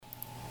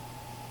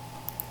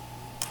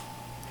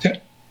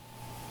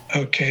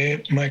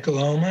Okay, Michael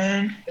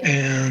Ullman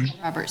and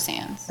Robert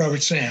Sands.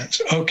 Robert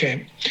Sands.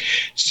 Okay,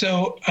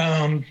 so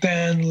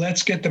then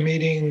let's get the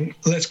meeting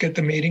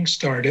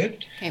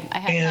started. Okay, I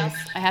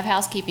have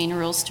housekeeping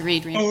rules to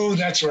read. Oh,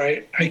 that's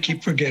right. I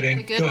keep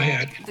forgetting. Go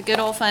ahead. The good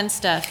old fun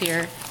stuff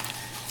here.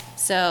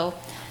 So,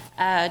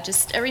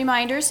 just a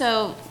reminder.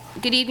 So,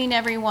 good evening,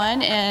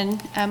 everyone.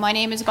 And my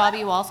name is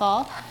Bobby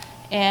Walthall,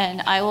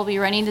 and I will be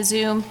running the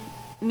Zoom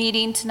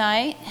meeting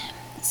tonight.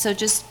 So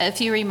just a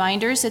few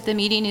reminders that the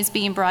meeting is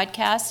being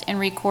broadcast and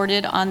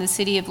recorded on the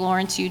City of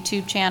Lawrence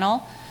YouTube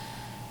channel.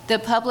 The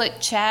public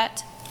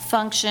chat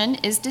function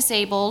is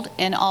disabled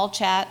and all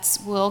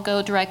chats will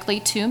go directly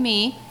to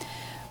me.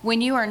 When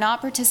you are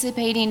not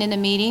participating in the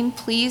meeting,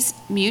 please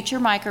mute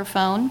your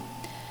microphone.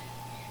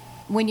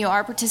 When you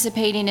are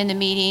participating in the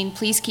meeting,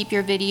 please keep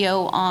your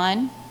video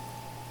on.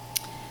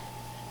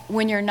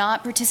 When you're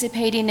not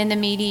participating in the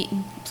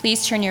meeting,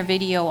 please turn your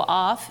video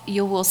off.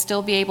 You will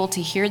still be able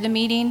to hear the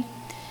meeting.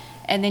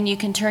 And then you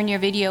can turn your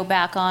video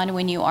back on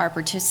when you are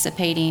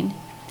participating.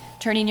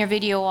 Turning your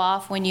video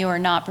off when you are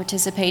not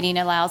participating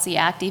allows the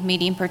active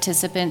meeting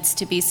participants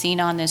to be seen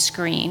on the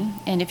screen.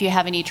 And if you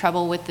have any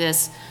trouble with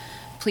this,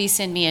 please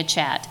send me a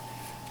chat.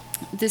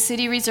 The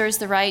city reserves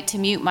the right to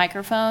mute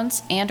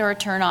microphones and/or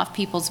turn off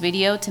people's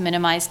video to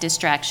minimize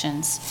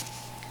distractions.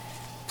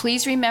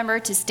 Please remember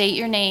to state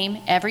your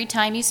name every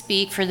time you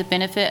speak for the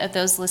benefit of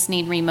those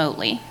listening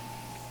remotely.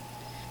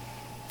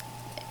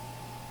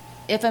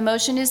 If a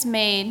motion is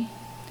made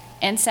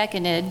and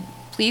seconded,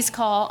 please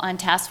call on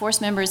task force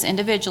members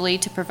individually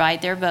to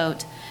provide their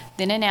vote,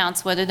 then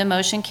announce whether the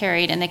motion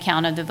carried and the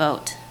count of the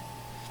vote.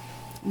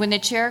 When the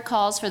chair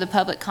calls for the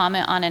public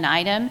comment on an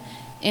item,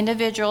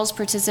 individuals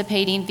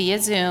participating via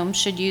Zoom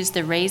should use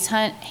the raise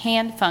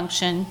hand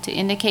function to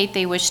indicate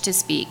they wish to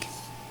speak.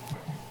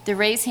 The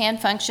raise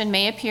hand function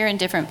may appear in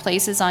different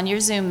places on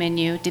your Zoom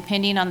menu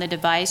depending on the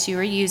device you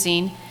are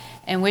using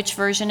and which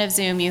version of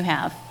Zoom you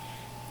have.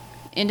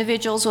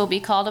 Individuals will be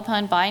called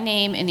upon by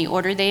name in the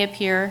order they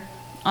appear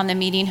on the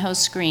meeting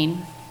host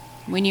screen.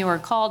 When you are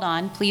called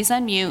on, please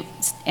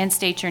unmute and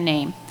state your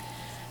name.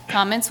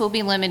 Comments will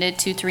be limited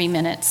to 3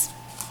 minutes.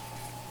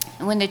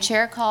 When the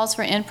chair calls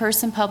for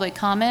in-person public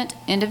comment,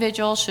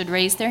 individuals should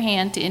raise their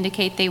hand to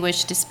indicate they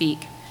wish to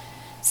speak.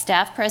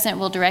 Staff present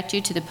will direct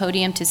you to the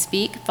podium to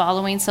speak,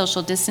 following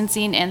social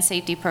distancing and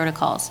safety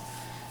protocols.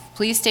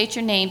 Please state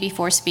your name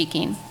before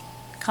speaking.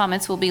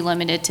 Comments will be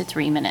limited to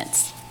 3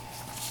 minutes.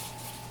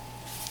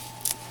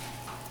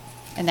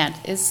 And that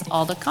is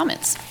all the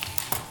comments.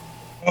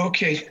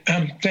 Okay,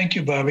 thank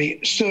you, Bobby.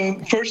 So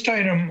first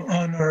item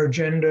on our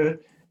agenda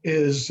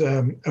is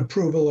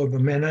approval of the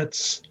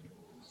minutes.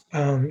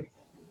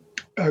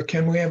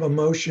 Can we have a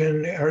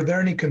motion? Are there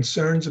any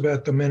concerns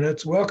about the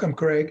minutes? Welcome,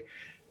 Craig.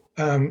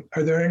 Are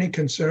there any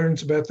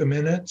concerns about the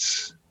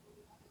minutes?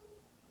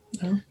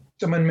 No.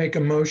 Someone make a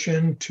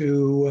motion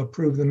to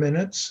approve the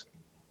minutes?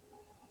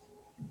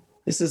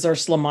 This is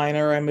Ursula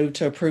Minor. I move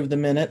to approve the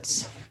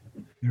minutes.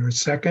 There a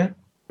second?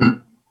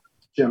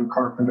 Jim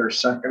Carpenter,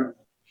 second.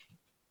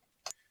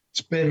 It's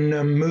been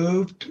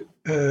moved,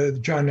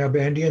 John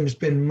Nalbandian has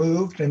been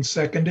moved and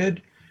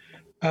seconded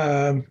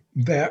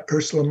that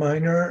Ursula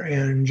Minor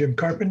and Jim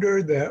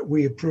Carpenter, that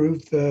we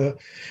approve the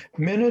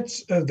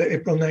minutes of the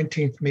April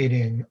 19th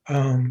meeting.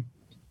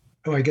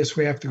 I guess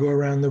we have to go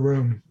around the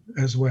room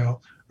as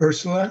well.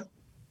 Ursula?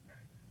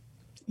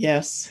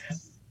 Yes.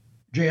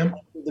 Jim?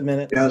 The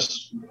minutes.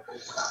 Yes.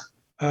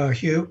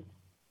 Hugh?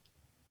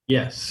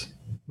 Yes.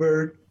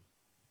 Bird?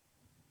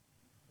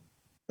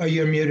 Oh,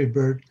 you're muted,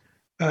 Bird.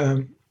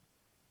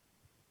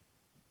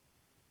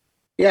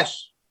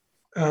 Yes.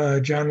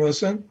 John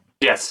Wilson?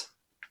 Yes.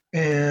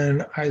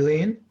 And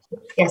Eileen?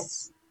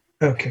 Yes.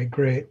 Okay,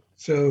 great.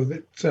 So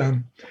that's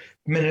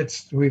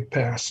minutes we've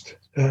passed.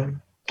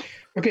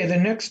 Okay, the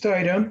next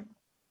item,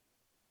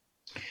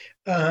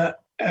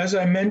 as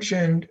I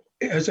mentioned,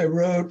 as I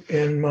wrote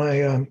in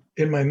my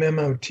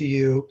memo to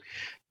you,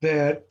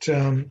 that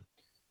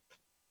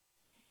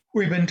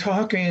we've been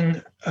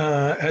talking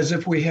as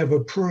if we have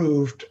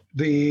approved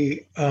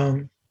the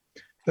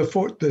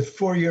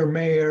four-year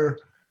mayor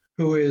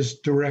who is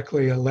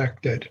directly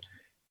elected.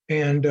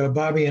 And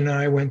Bobby and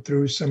I went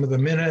through some of the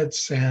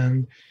minutes,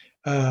 and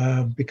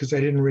because I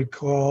didn't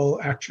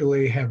recall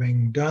actually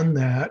having done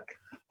that,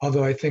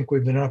 although I think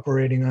we've been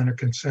operating on a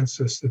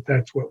consensus that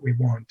that's what we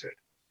wanted.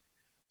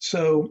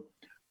 So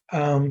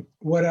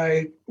what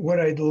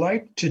I'd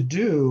like to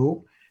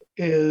do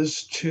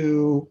is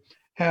to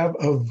have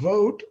a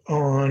vote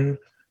on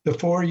the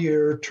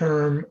 4-year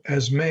term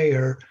as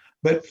mayor.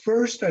 But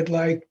first, I'd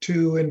like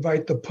to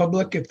invite the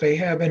public if they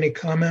have any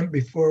comment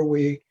before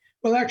we,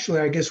 well,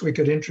 actually, I guess we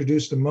could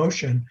introduce the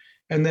motion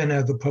and then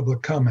have the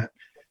public comment.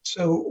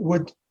 So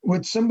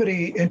would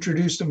somebody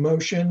introduce a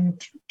motion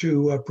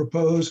to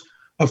propose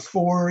a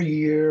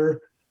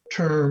 4-year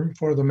term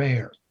for the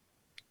mayor?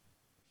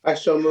 I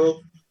so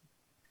move.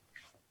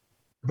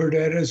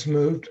 Burdette has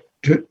moved.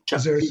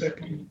 Is there a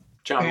second?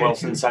 John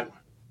Wilson, second.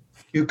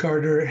 Hugh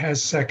Carter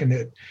has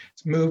seconded.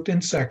 It's moved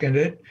and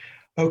seconded.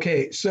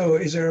 Okay, so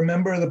is there a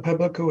member of the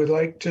public who would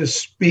like to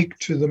speak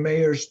to the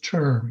mayor's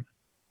term?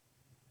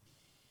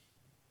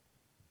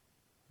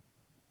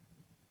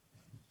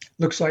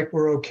 Looks like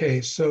we're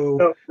okay. So,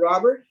 No,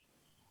 Robert,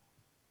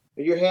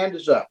 your hand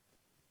is up.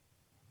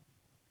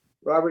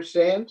 Robert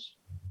Sands?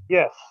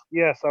 Yes,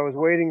 I was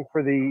waiting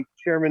for the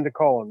chairman to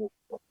call on me.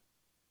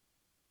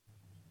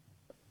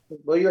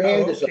 Well, your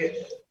hand is up.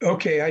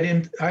 okay,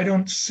 I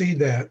don't see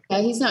that.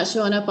 Yeah, he's not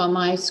showing up on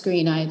my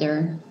screen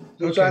either.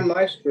 It's Okay. on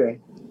my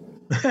screen.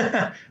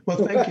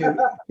 Well, thank you.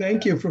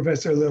 Thank you,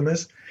 Professor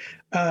Loomis.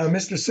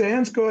 Mr.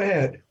 Sands, go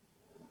ahead.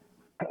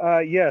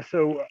 I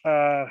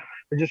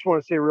just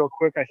want to say real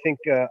quick, I think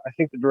the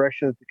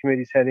direction that the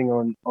committee's heading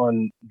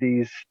on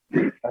these,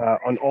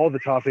 on all the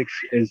topics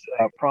is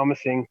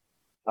promising,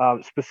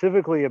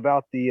 specifically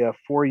about the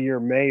 4-year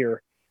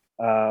mayor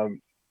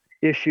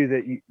issue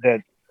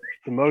that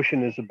the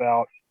motion is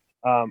about.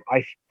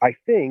 I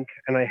think,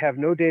 and I have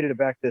no data to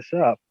back this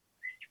up,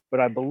 but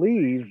I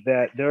believe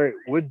that there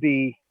would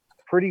be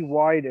pretty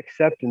wide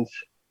acceptance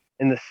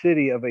in the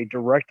city of a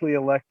directly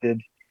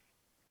elected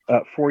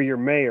 4-year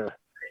mayor.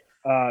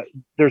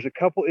 There's a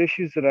couple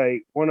issues that I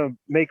want to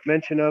make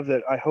mention of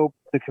that I hope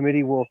the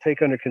committee will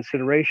take under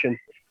consideration.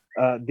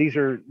 These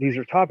are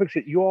topics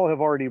that you all have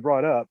already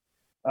brought up,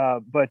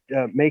 but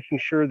making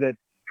sure that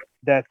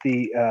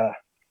the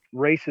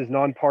race is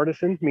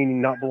nonpartisan,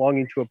 meaning not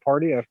belonging to a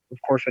party. Of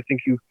course, I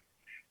think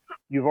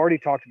you've already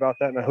talked about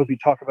that, and I hope you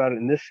talk about it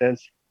in this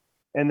sense.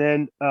 And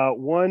then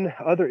one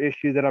other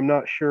issue that I'm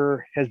not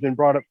sure has been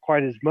brought up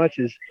quite as much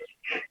is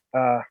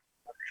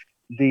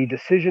the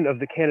decision of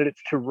the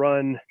candidates to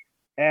run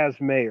as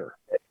mayor.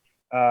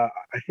 I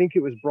think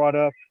it was brought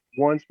up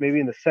once, maybe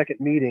in the second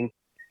meeting,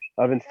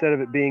 of instead of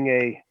it being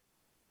a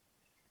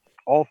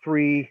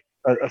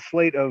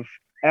slate of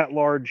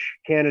at-large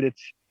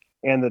candidates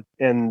and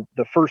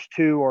the first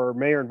two are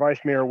mayor and vice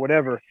mayor or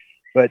whatever,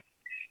 but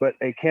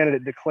a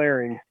candidate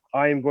declaring,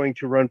 I am going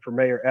to run for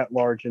mayor at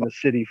large in the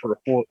city for a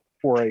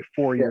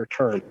 4-year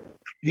term.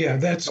 Yeah,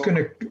 that's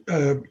going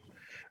to,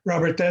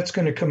 Robert, that's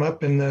going to come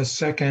up in our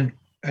second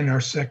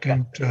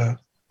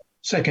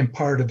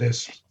part of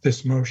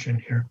this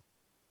motion here.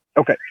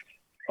 Okay.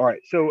 All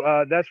right.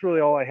 So that's really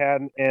all I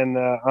had, and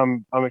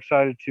I'm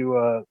excited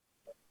to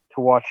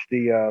watch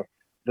the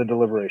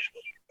deliberations.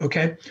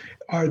 Okay.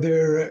 Are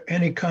there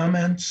any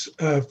comments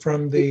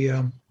from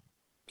the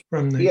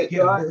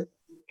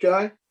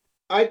John,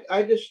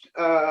 I just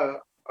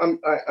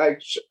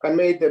I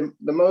made the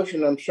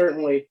motion. I'm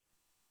certainly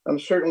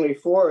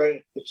for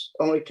it. It's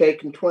only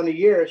taken 20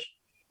 years,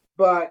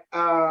 but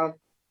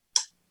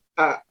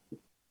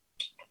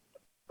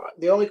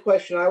the only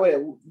question I would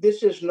have,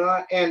 this is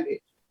not, and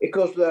it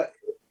goes to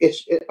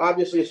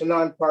obviously it's a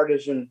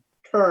nonpartisan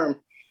term.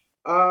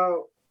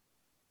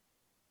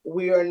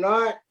 We are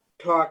not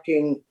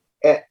talking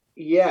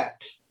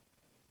yet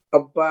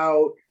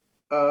about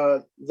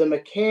the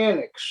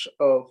mechanics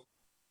of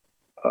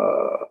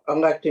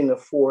electing a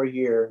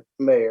 4-year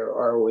mayor,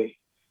 are we?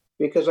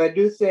 Because I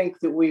do think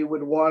that we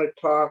would want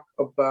to talk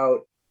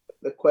about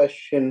the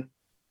question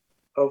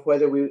of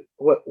whether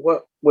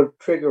what would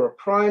trigger a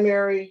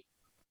primary.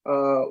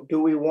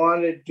 Do we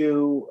want to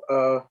do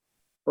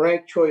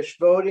ranked choice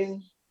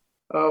voting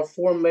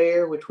for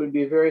mayor, which would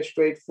be very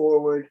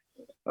straightforward?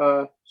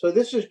 So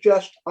this is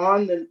just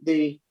on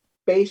the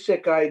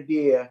basic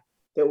idea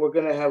that we're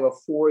going to have a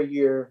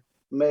 4-year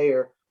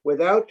mayor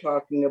without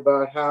talking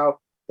about how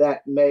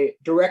that may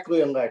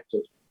directly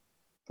elected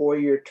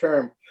 4-year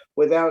term,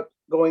 without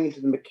going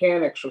into the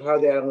mechanics of how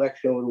that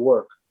election would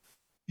work.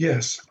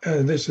 Yes,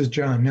 this is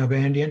John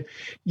Nalbandian.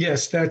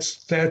 Yes,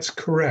 that's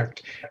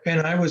correct.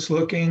 And I was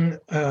looking,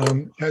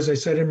 as I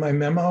said in my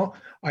memo,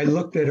 I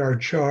looked at our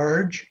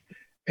charge,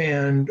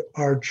 and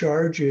our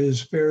charge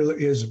is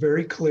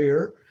very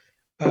clear.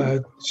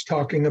 It's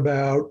talking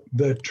about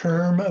the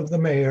term of the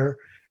mayor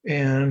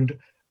and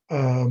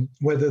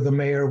whether the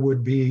mayor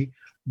would be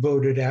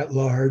voted at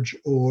large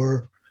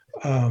or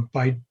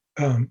by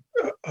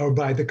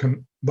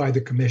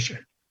the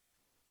commission.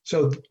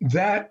 So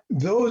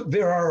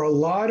there are a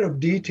lot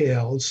of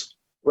details.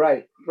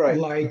 Right.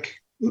 Like,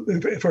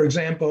 for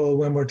example,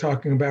 when we're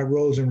talking about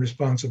roles and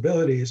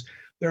responsibilities,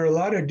 there are a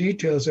lot of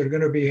details that are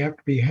going to have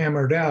to be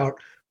hammered out,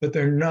 but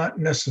they're not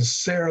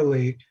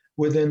necessarily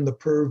within the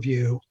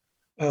purview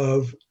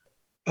of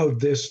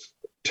this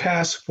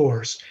task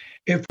force.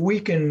 If we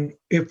can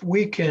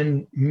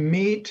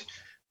meet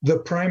the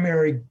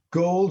primary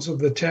goals of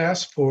the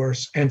task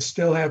force and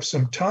still have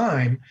some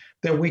time,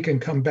 then we can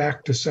come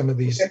back to some of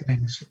these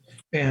things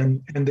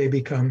and they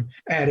become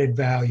added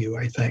value,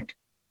 I think.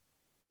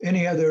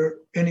 Any other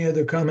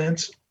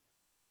comments?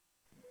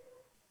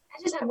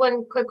 I just have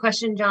one quick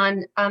question,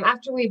 John.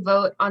 After we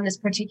vote on this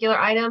particular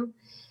item,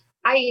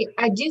 I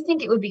do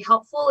think it would be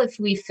helpful if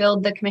we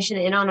filled the commission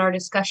in on our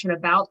discussion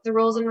about the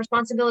roles and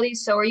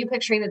responsibilities. So are you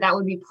picturing that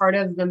would be part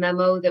of the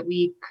memo that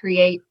we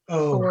create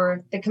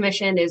for the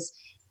commission? Is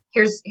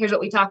here's what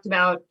we talked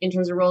about in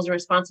terms of roles and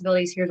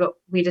responsibilities. Here's what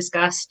we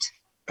discussed.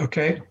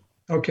 Okay.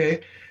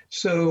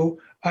 So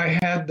I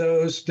had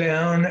those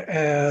down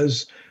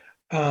as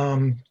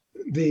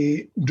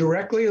the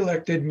directly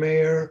elected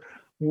mayor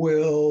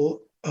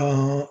will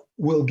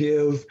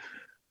give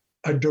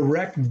a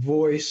direct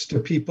voice to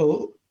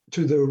people,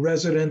 to the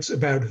residents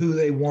about who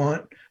they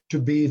want to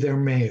be their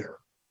mayor.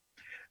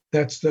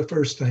 That's the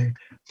first thing.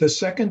 The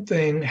second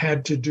thing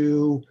had to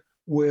do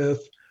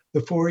with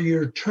the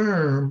 4-year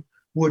term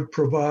would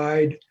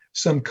provide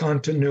some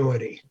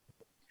continuity.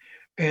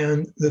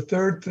 And the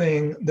third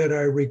thing that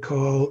I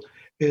recall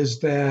is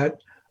that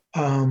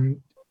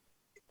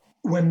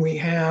when we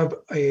have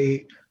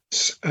an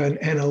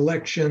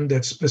election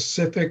that's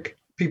specific,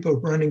 people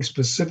running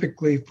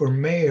specifically for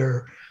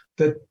mayor,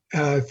 that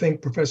I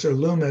think Professor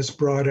Loomis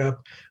brought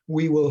up,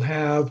 we will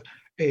have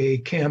a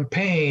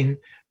campaign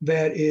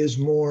that is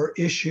more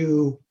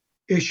issue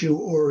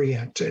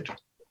oriented.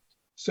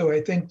 So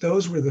I think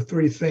those were the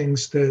three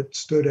things that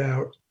stood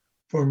out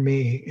for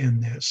me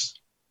in this.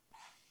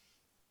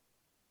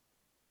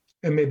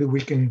 And maybe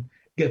we can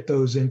get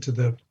those into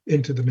the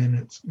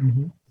minutes.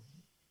 Mm-hmm.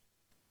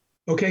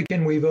 Okay,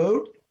 can we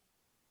vote?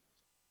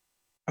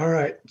 All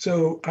right,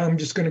 so I'm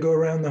just going to go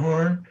around the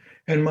horn,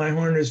 and my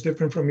horn is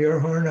different from your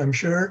horn, I'm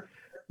sure.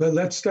 But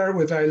let's start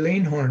with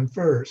Eileen Horn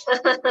first.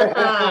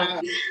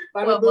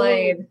 Well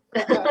played.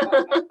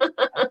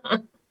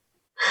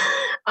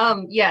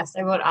 Yes,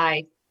 I vote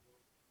aye.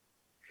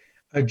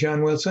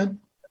 John Wilson,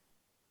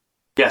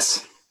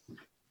 Yes.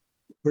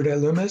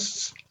 Burdette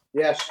Loomis,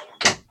 Yes.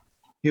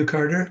 Hugh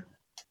Carter,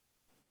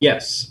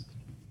 Yes.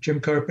 Jim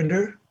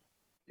Carpenter,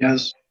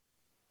 Yes.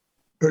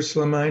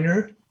 Ursula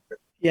Minor,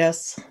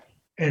 Yes.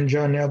 and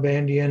John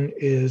Nalbandian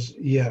is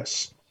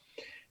yes.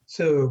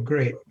 So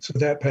great. So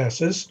that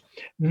passes.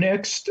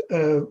 Next,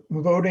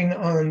 voting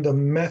on the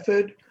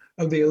method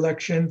of the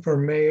election for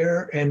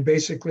mayor. And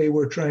basically,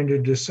 we're trying to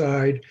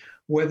decide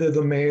whether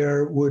the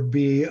mayor would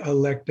be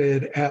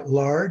elected at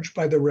large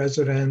by the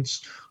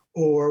residents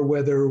or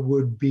whether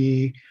would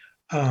be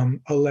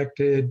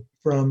elected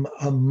from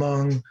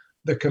among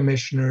the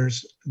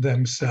commissioners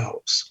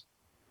themselves.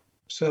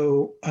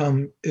 So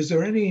is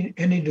there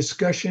any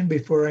discussion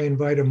before I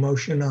invite a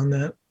motion on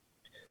that?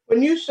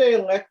 When you say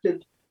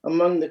elected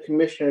among the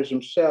commissioners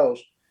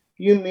themselves,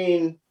 you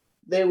mean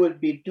they would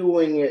be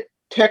doing it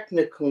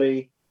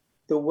technically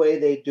the way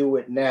they do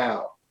it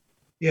now?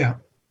 Yeah.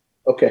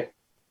 Okay.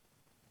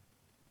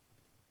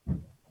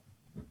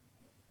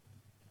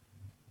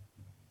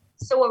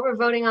 So what we're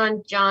voting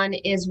on, John,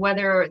 is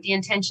whether the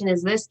intention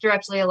is this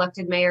directly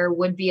elected mayor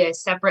would be a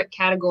separate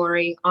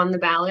category on the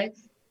ballot,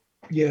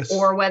 Yes.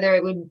 or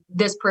whether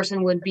this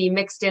person would be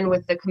mixed in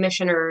with the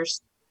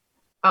commissioners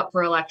up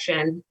for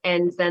election,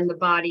 and then the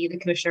body, the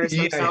commissioners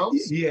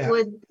themselves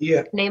would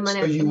name an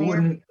So you mayor?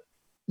 wouldn't,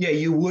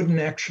 you wouldn't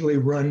actually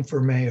run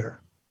for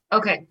mayor.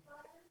 Okay.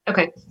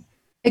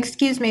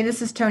 Excuse me,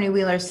 this is Tony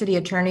Wheeler, City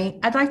Attorney.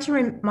 I'd like to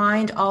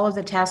remind all of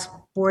the task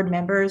board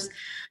members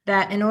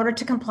that in order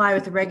to comply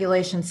with the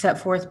regulations set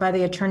forth by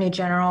the Attorney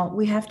General,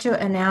 we have to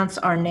announce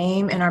our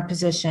name and our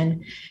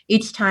position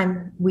each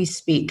time we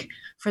speak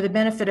for the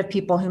benefit of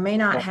people who may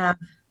not have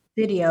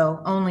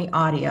video, only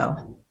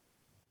audio.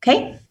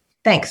 Okay,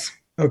 thanks.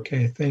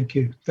 Okay, thank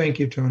you. Thank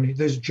you, Tony.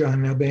 This is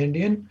John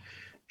Nalbandian,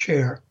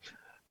 Chair.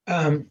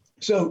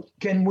 So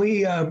can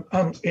we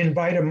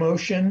invite a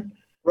motion?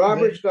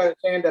 Robert's got his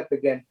hand up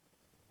again.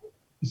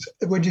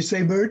 What'd you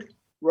say, Bird?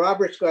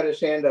 Robert's got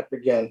his hand up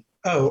again.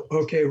 Oh,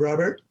 okay,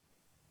 Robert.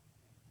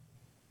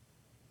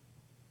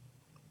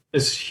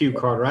 This is Hugh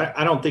Carter.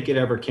 I don't think it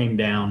ever came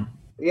down.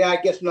 Yeah, I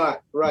guess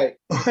not. Right.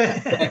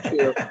 Thank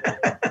you.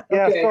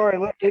 Yeah, Okay.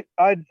 sorry.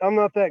 I'm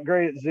not that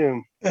great at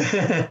Zoom,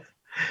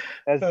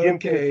 as Jim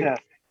can Okay.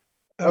 attest.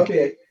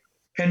 Okay.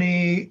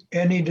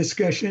 Any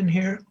discussion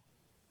here?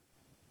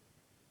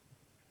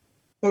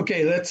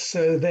 Okay, let's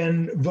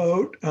then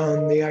vote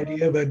on the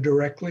idea of a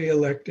directly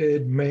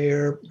elected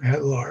mayor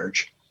at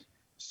large.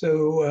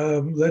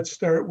 So let's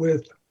start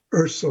with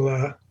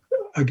Ursula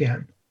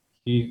again.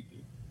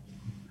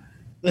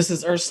 This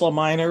is Ursula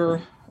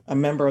Minor, a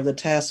member of the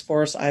task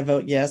force. I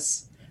vote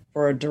yes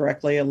for a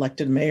directly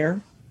elected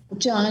mayor.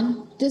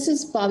 John, this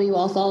is Bobby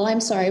Walthall.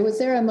 I'm sorry, was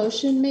there a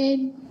motion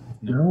made?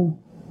 No.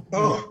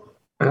 Oh,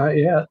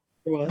 Yeah.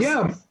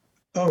 yeah.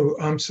 Oh,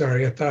 I'm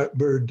sorry. I thought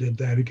Bird did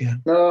that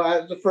again. No,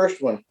 that's the first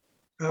one.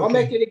 I'll Okay.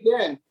 make it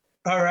again.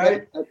 All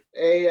right.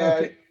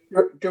 Okay.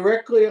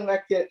 Directly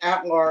elected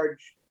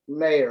at-large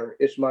mayor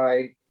is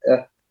my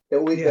that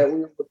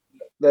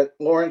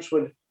Lawrence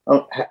would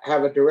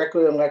have a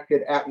directly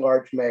elected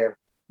at-large mayor,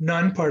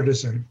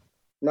 Nonpartisan.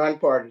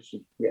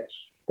 nonpartisan. Yes,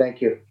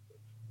 thank you.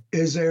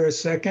 Is there a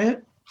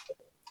second?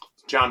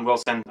 John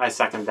Wilson, I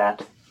second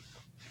that.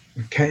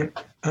 Okay.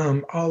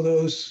 I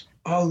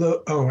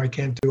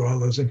can't do all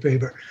those in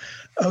favor.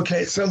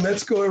 Okay, so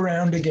let's go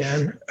around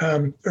again.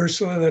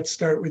 Ursula, let's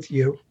start with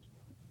you.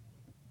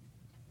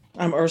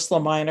 I'm Ursula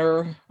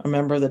Minor, a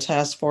member of the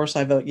task force.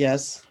 I vote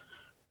yes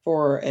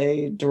for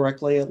a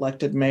directly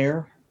elected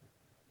mayor.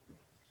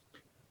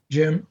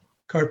 Jim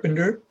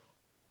Carpenter,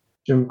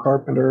 Jim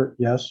Carpenter,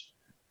 yes.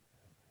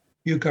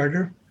 Hugh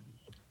Carter,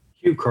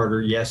 Hugh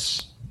Carter,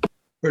 yes.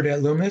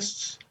 Burdette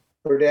Loomis,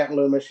 Burdette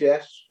Loomis,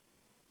 yes.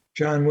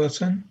 John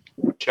Wilson,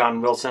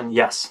 John Wilson,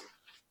 yes.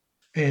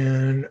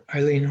 and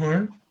Eileen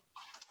Horn,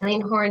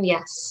 Eileen Horn,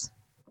 yes.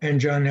 and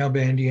John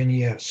Nalbandian,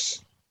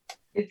 yes.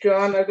 Hey,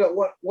 John, I got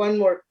one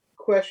more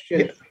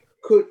question.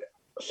 Yeah.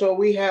 So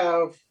we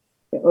have,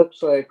 it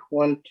looks like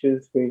 1, 2,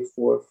 3,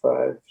 4,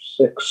 5,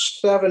 6,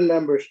 7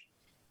 members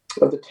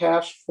of the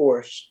task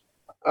force.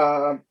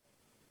 Would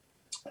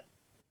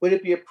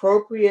it be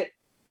appropriate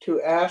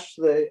to ask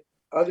the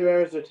other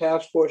members of the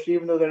task force,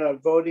 even though they're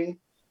not voting,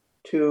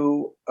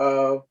 to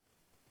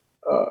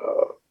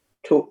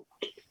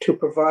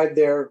provide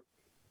their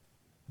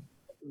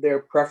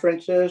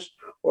preferences,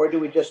 or do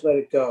we just let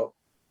it go?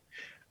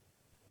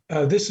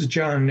 This is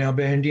John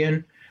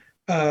Nalbandian.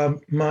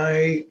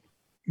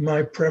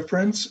 My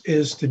preference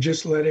is to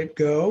just let it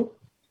go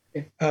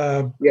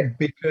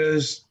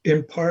because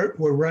in part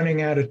we're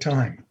running out of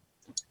time,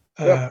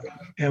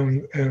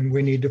 and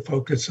we need to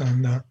focus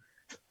on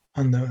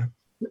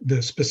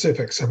the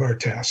specifics of our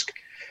task.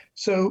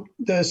 So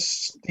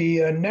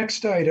the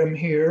next item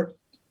here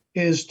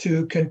is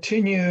to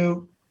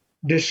continue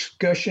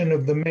discussion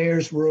of the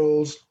mayor's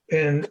roles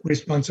and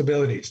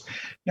responsibilities.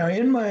 Now,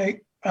 I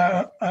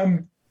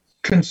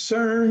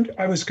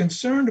was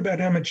concerned about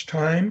how much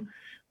time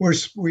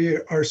we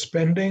are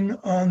spending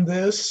on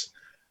this.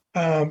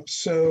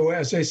 So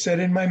as I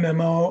said in my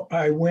memo,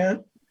 I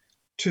went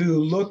to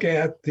look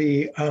at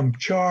the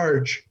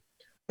charge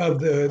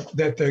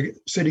that the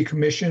city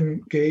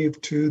commission gave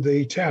to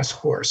the task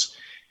force.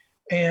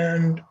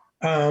 And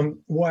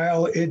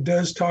while it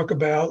does talk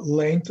about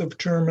length of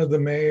term of the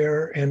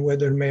mayor and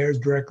whether the mayor is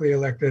directly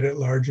elected at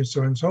large and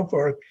so on and so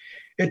forth,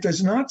 it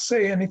does not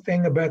say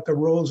anything about the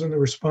roles and the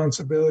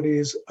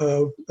responsibilities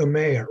of the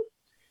mayor.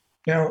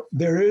 Now,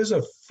 there is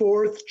a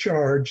fourth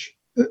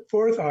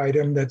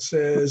item that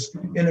says,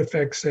 in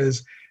effect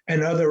says,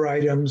 and other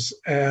items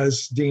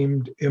as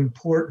deemed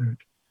important.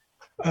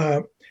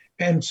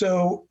 And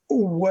so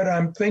what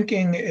I'm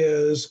thinking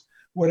is,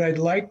 what I'd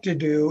like to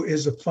do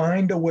is to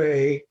find a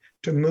way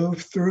to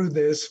move through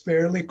this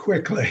fairly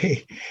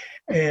quickly.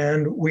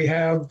 And we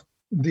have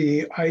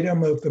the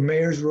item of the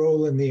mayor's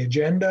role in the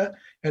agenda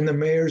and the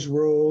mayor's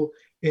role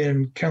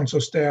in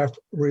council staff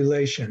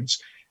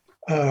relations.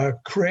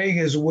 Craig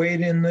has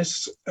weighed in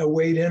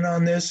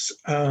on this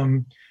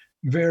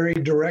very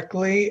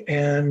directly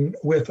and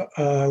with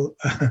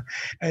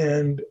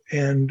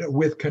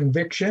with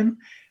conviction,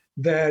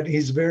 that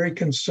he's very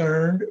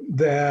concerned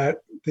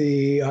that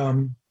the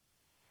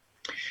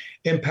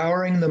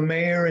empowering the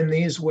mayor in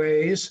these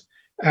ways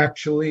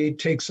actually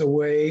takes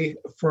away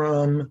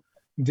from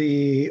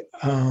the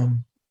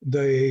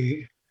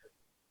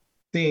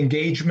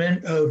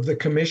engagement of the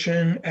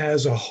commission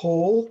as a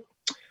whole,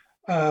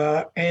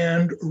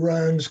 and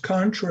runs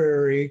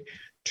contrary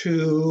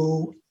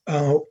to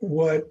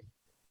what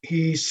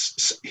he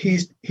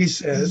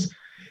says,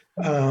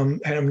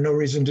 and I have no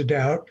reason to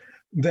doubt,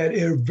 that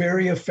are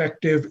very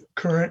effective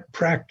current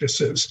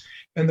practices.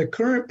 And the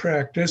current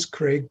practice,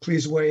 Craig,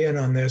 please weigh in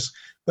on this,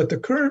 but the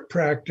current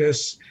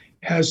practice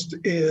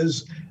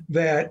is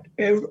that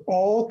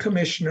all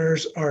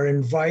commissioners are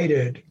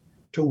invited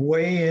to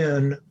weigh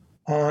in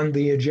on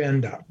the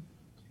agenda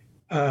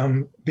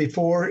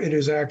before it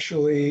is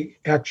actually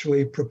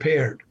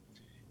prepared.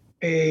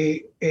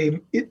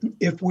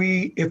 If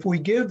we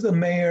give the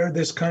mayor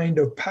this kind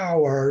of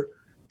power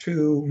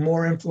to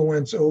more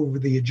influence over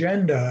the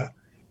agenda,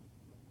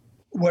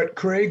 what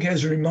Craig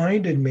has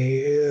reminded me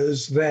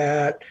is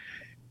that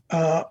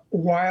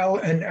while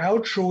an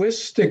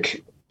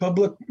altruistic,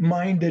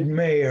 public-minded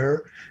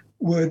mayor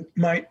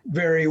might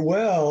very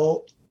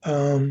well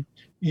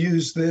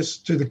use this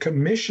to the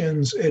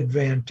commission's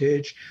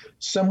advantage,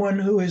 someone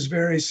who is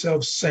very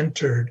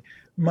self-centered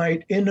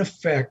might, in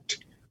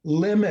effect,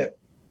 limit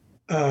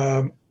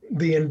the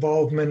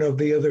involvement of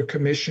the other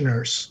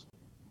commissioners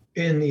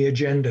in the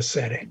agenda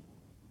setting.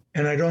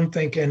 And I don't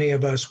think any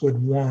of us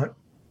would want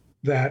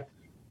that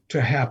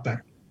to happen.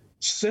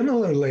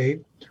 Similarly,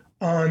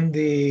 on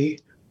the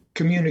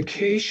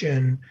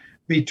communication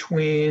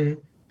between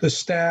the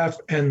staff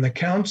and the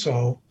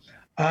council,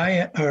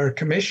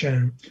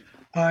 commission,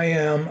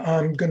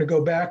 I'm going to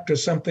go back to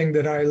something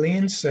that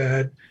Eileen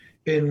said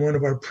in one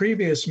of our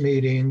previous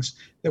meetings,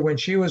 that when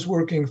she was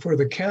working for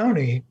the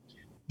county,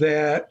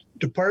 that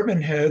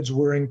department heads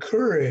were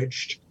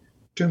encouraged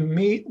to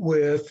meet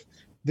with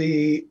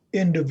the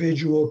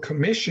individual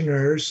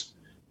commissioners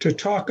to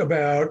talk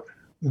about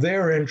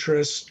their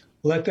interests,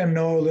 let them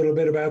know a little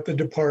bit about the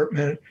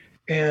department,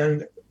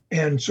 and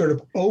sort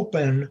of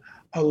open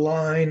a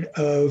line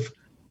of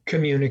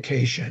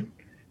communication.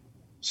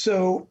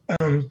 So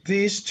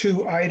these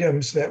two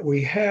items that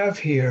we have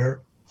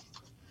here,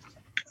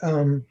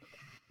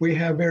 we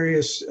have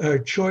various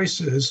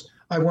choices.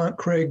 I want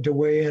Craig to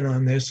weigh in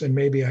on this, and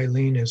maybe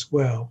Eileen as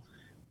well.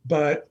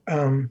 But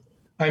I'm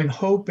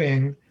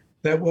hoping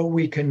that what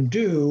we can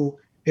do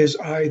is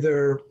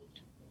either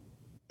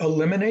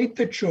eliminate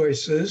the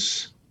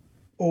choices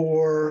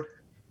or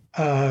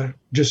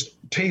just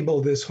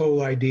table this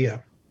whole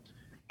idea.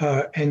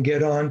 and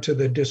get on to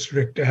the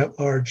district at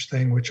large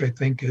thing, which I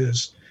think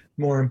is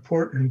more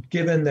important,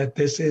 given that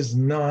this is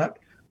not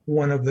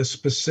one of the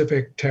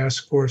specific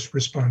task force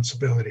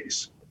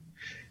responsibilities.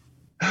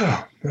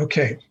 Oh,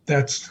 okay,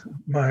 that's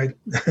my,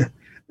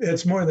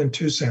 it's more than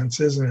 2 cents,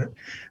 isn't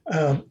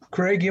it?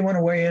 Craig, you want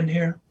to weigh in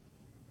here?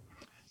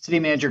 City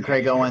Manager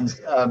Craig Owens,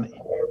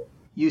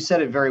 you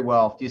said it very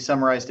well. You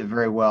summarized it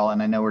very well,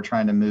 and I know we're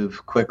trying to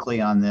move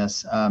quickly on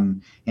this.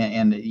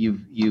 And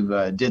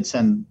you've did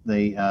send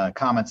the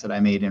comments that I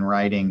made in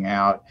writing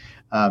out.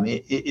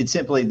 It's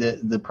simply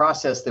the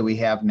process that we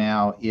have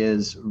now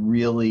is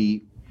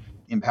really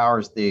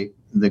empowers the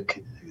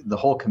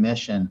whole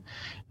commission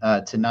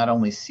to not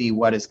only see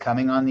what is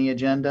coming on the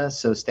agenda.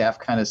 So staff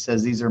kind of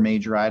says these are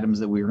major items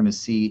that you're going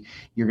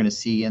to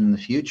see in the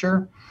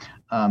future.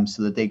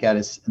 So that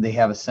they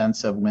have a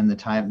sense of when the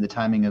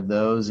timing of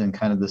those and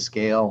kind of the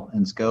scale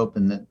and scope,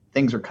 and that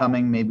things are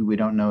coming. Maybe we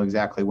don't know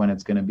exactly when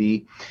it's going to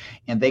be,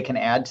 and they can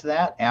add to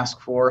that,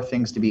 ask for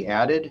things to be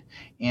added,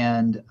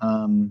 and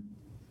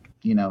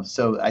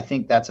so I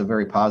think that's a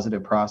very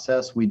positive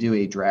process. We do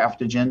a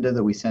draft agenda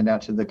that we send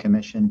out to the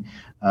commission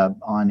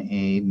on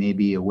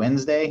maybe a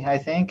Wednesday, I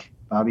think.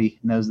 Bobby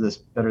knows this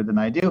better than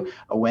I do,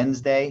 a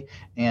Wednesday.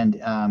 And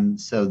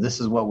so this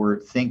is what we're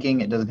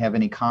thinking. It doesn't have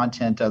any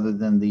content other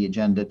than the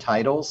agenda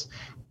titles.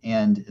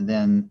 And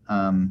then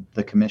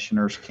the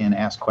commissioners can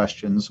ask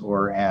questions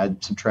or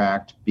add,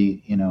 subtract,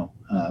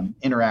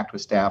 interact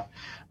with staff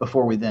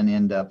before we then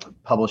end up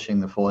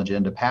publishing the full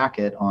agenda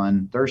packet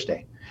on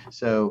Thursday.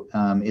 So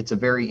it's a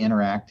very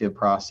interactive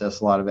process,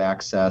 a lot of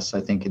access.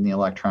 I think in the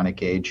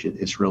electronic age,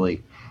 it's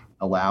really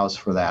allows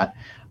for that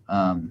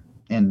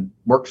and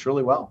works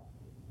really well.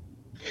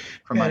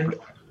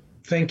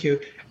 Thank you.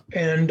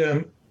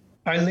 And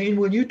Eileen,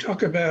 will you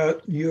talk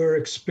about your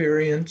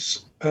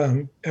experience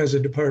as a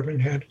department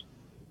head?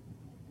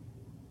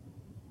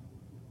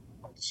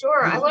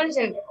 Sure. I wanted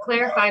to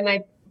clarify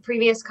my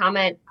previous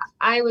comment.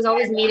 I was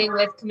always meeting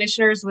with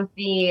commissioners with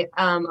the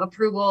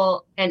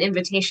approval and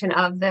invitation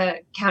of the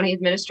county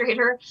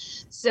administrator.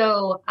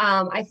 So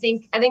I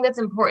think that's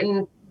an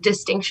important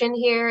distinction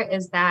here,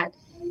 is that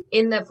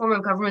in the form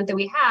of government that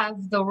we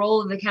have, the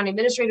role of the county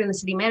administrator and the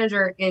city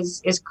manager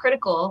is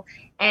critical,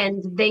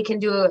 and they can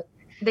do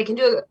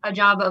a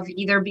job of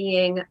either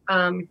being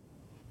kind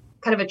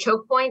of a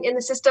choke point in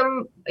the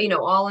system.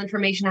 All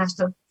information has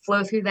to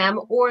flow through them,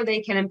 or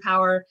they can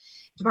empower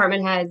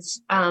department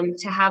heads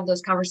to have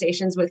those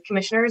conversations with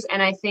commissioners.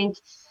 And I think,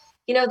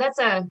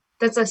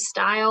 that's a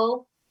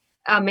style,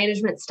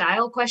 management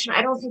style question.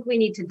 I don't think we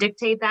need to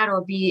dictate that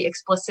or be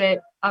explicit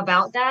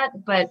about that.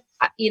 But,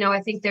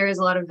 I think there is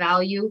a lot of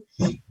value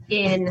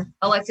in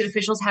elected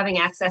officials having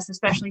access,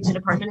 especially to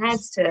department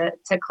heads, to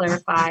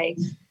clarify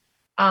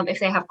if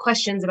they have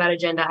questions about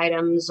agenda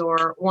items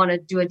or want to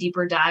do a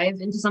deeper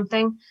dive into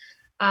something.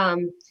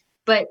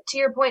 But to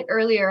your point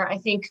earlier, I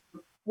think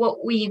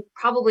what we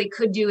probably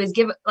could do is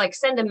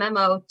send a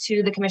memo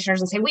to the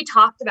commissioners and say, we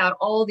talked about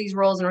all these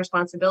roles and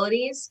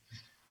responsibilities.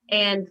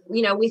 And,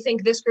 we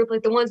think this group,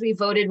 like the ones we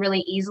voted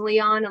really easily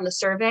on the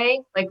survey,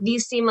 like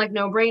these seem like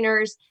no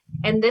brainers.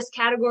 And this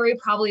category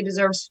probably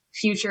deserves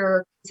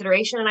future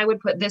consideration. And I would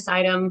put this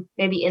item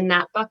maybe in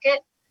that bucket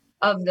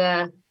of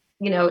the,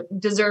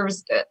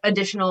 deserves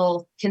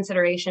additional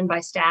consideration by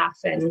staff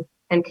and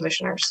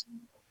commissioners.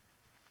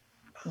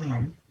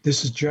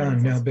 This is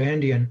John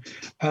Nalbandian.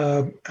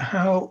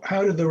 How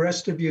did the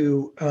rest of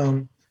you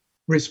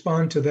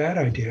respond to that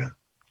idea?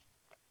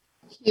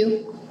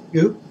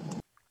 You?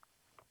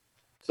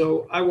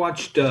 So I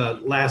watched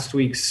last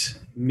week's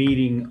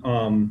meeting,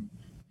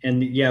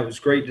 and yeah, it was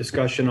great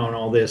discussion on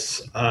all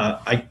this.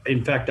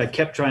 In fact, I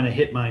kept trying to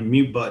hit my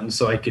mute button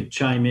so I could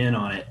chime in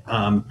on it,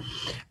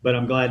 but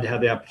I'm glad to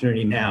have the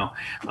opportunity now.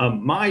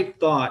 My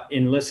thought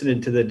in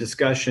listening to the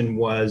discussion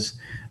was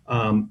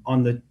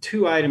on the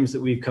 2 items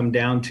that we've come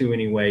down to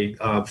anyway,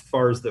 as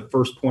far as the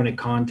first point of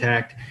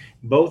contact,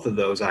 both of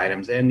those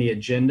items and the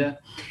agenda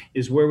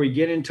is where we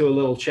get into a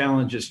little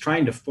challenge, is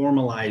trying to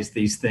formalize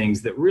these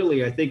things that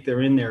really, I think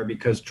they're in there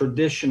because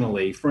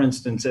traditionally, for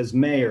instance, as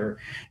mayor,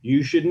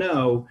 you should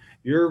know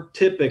you're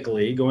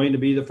typically going to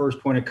be the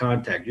first point of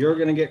contact. You're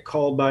going to get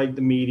called by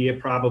the media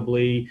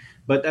probably,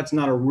 but that's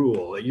not a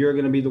rule. You're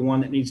going to be the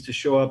one that needs to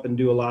show up and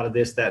do a lot of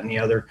this, that, and the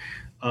other.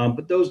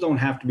 But those don't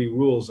have to be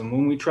rules. And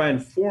when we try and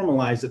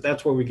formalize it,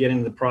 that's where we get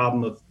into the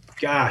problem of,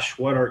 gosh,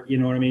 what are, you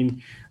know what I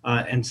mean?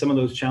 And some of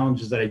those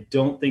challenges that I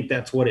don't think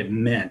that's what it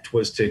meant,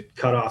 was to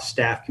cut off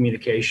staff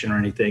communication or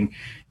anything.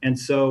 And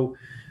so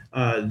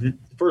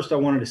first I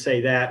wanted to say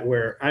that,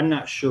 where I'm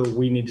not sure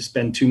we need to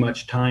spend too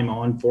much time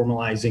on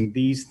formalizing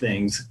these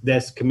things.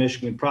 This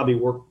commission can probably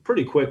work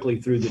pretty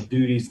quickly through the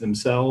duties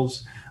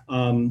themselves.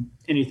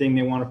 Anything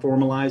they want to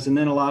formalize, and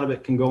then a lot of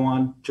it can go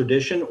on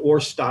tradition or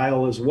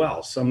style as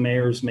well. Some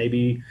mayors may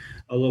be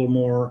a little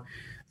more,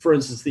 for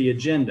instance, the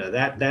agenda,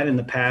 that in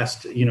the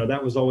past,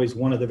 that was always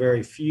one of the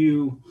very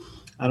few,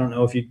 I don't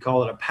know if you'd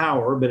call it a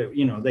power, but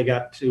they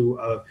got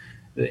to,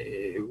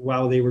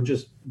 while they were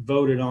just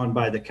voted on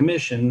by the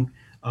commission,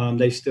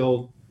 they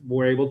still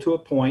were able to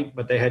appoint,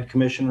 but they had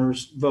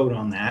commissioners vote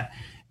on that.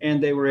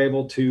 And they were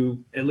able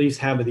to at least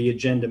have the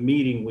agenda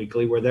meeting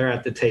weekly where they're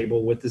at the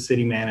table with the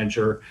city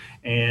manager.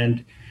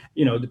 And,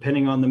 you know,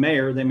 depending on the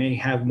mayor, they may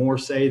have more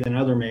say than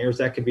other mayors.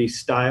 That could be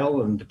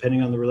style and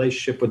depending on the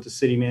relationship with the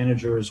city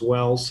manager as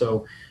well.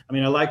 So, I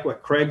mean, I like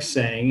what Craig's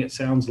saying. It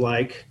sounds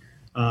like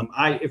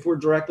if we're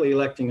directly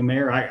electing a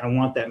mayor, I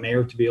want that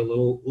mayor to be a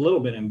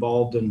little bit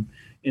involved in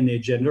the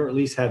agenda, or at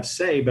least have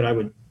say, but I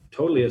would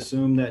totally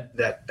assume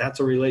that's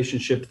a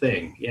relationship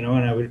thing, you know,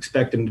 and I would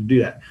expect him to do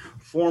that.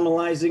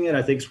 Formalizing it,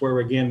 I think, is where,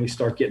 again, we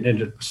start getting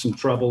into some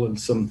trouble and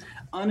some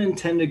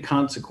unintended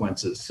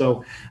consequences.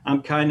 So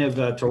I'm kind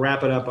of, to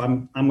wrap it up,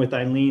 I'm with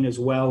Eileen as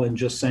well, and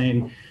just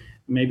saying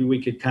maybe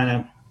we could kind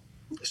of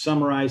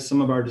summarize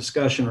some of our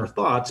discussion or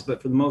thoughts,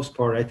 but for the most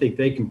part, I think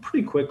they can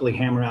pretty quickly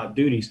hammer out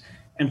duties.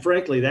 And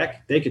frankly,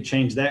 that they could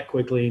change that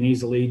quickly and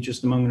easily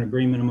just among an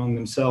agreement among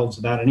themselves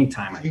about any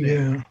time, I think.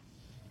 Yeah.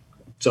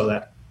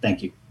 So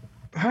thank you.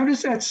 How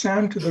does that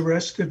sound to the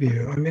rest of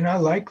you? I mean, I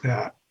like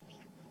that.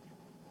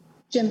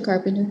 Jim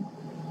Carpenter.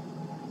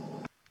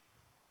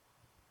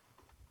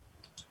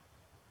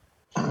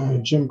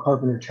 Jim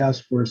Carpenter,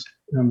 Task Force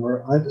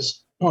member. I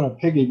just want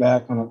to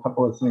piggyback on a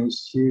couple of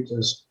things you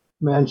just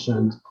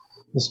mentioned,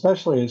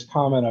 especially his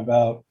comment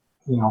about,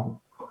 you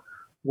know,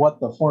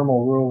 what the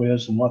formal rule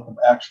is and what the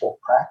actual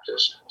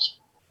practice is.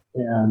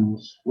 And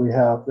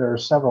there are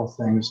several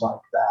things like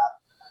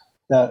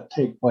that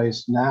take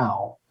place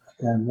now.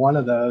 And one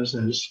of those,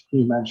 as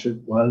he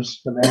mentioned, was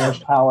the mayor's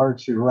power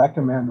to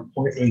recommend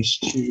appointments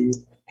to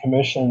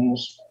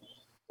commissions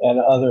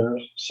and other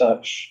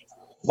such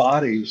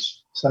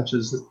bodies, such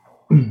as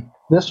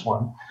this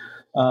one.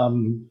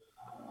 So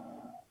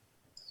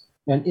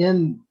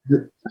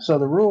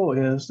the rule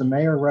is the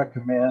mayor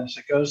recommends,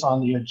 it goes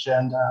on the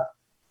agenda.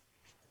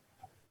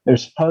 They're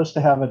supposed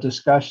to have a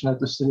discussion at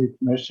the city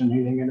commission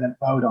meeting and then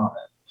vote on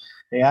it.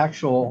 The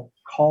actual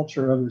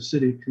culture of the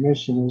city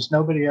commission is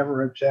nobody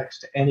ever objects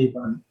to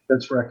anybody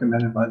that's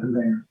recommended by the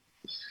mayor.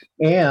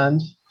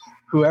 And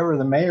whoever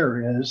the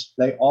mayor is,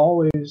 they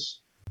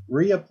always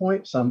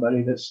reappoint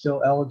somebody that's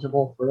still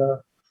eligible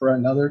for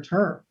another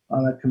term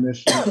on a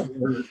commission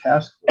or a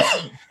task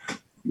force.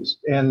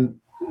 And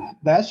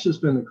that's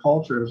just been the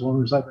culture as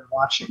long as I've been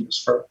watching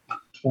this for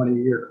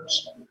 20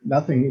 years.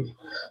 Nothing.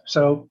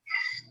 So,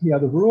 yeah,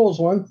 the rule is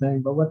one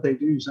thing, but what they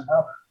do is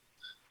another.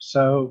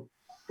 So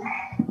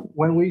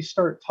when we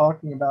start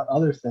talking about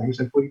other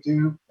things, if we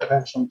do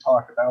eventually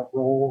talk about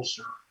roles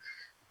or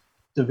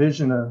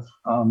division of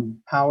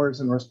powers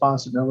and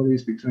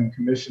responsibilities between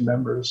commission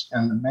members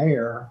and the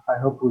mayor, I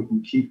hope we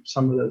can keep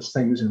some of those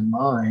things in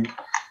mind,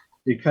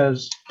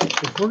 because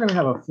if we're going to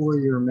have a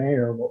 4-year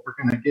mayor, what we're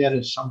going to get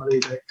is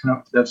somebody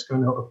that's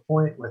going to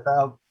appoint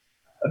without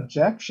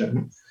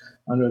objection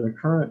under the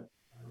current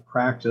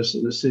practice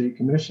of the city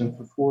commission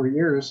for 4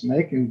 years, and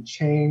they can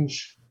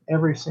change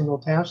every single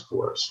task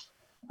force.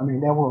 I mean,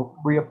 they will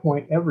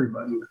reappoint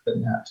everybody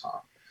within that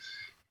time.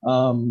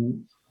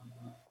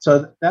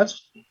 So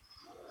that's,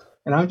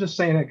 and I'm just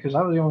saying it because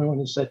I was the only one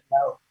who said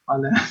no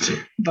on that,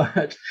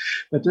 but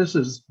this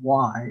is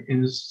why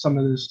is some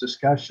of this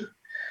discussion.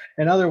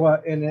 And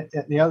otherwise, and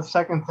the other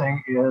second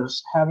thing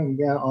is having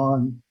been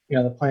on,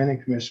 the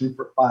planning commission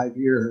for 5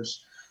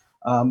 years,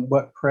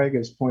 what Craig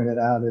has pointed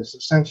out is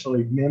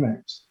essentially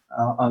mimicked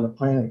on the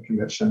planning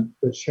commission.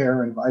 The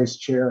chair and vice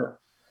chair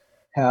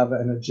have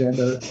an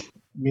agenda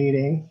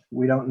meeting.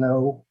 We don't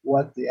know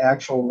what the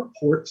actual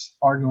reports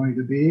are going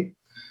to be,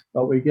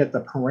 but we get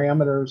the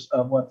parameters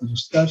of what the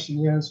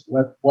discussion is,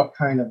 what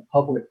kind of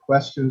public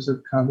questions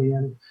have come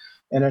in,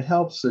 and it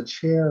helps the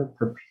chair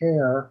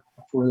prepare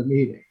for the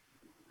meeting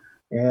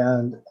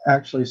and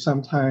actually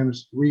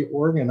sometimes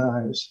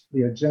reorganize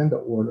the agenda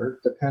order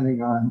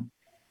depending on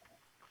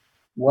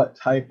what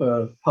type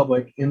of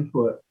public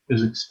input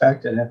is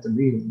expected at the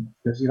meeting,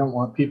 because you don't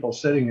want people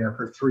sitting there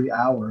for 3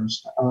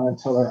 hours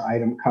until their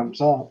item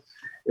comes up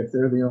if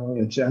they're the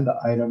only agenda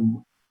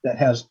item that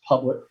has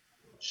public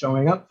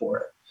showing up for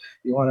it.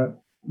 You want to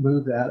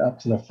move that up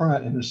to the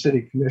front, and the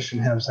city commission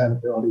has that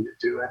ability to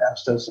do it,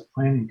 as does the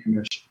planning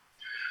commission.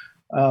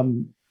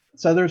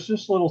 So there's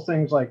just little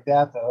things like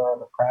that are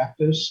the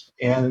practice.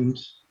 And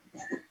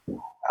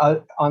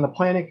on the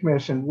planning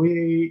commission,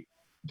 we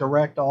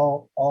direct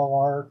all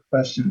our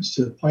questions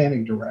to the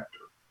planning director.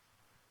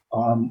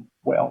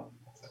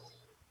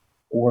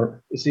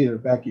 Or it's either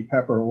Becky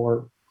Pepper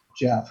or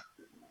Jeff,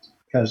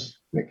 because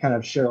they kind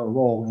of share a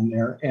role in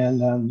there.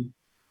 And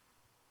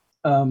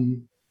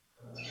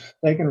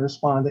they can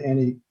respond to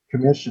any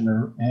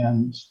commissioner,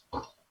 and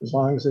as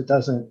long as it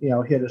doesn't,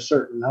 hit a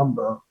certain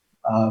number,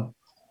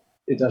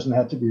 it doesn't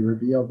have to be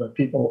revealed. But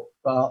people,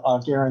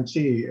 I'll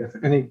guarantee, if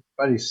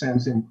anybody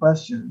sends in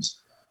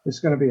questions, it's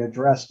going to be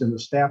addressed in the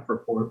staff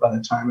report by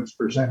the time it's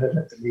presented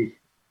at the meeting.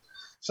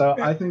 So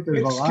I think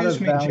there's a lot of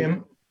value.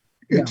 Jim.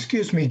 Yeah.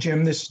 Excuse me,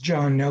 Jim. This is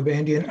John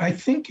Nalbandian. I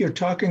think you're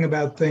talking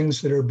about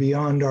things that are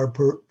beyond our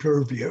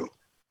purview.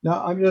 No,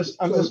 I'm just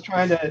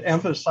trying to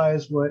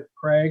emphasize what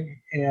Craig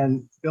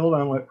and build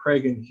on what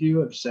Craig and Hugh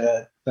have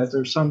said, that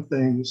there's some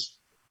things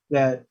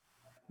that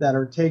that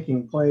are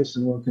taking place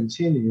and will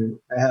continue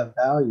to have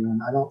value.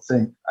 And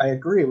I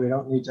agree, we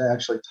don't need to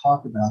actually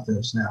talk about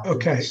those now. We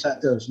Okay.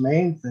 set those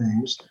main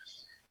things,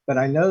 but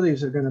I know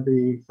these are going to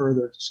be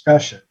further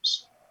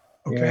discussions.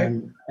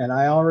 Okay. And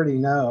I already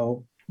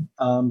know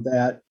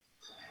that,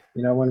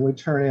 when we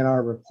turn in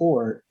our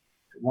report,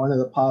 one of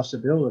the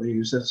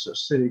possibilities is the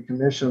city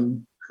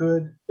commission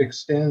could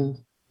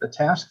extend the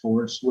task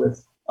force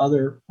with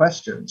other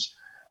questions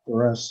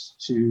for us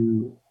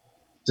to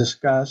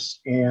discuss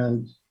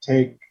and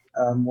take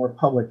more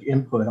public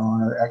input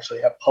on, or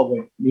actually have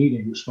public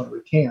meetings when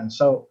we can.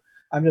 So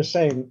I'm just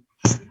saying,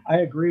 I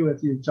agree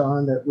with you,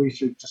 John, that we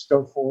should just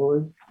go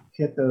forward,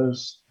 hit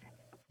those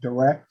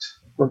direct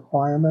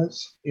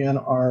requirements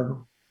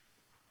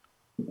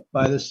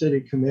by the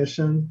city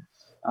commission,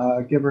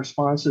 give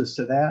responses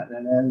to that,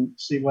 and then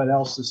see what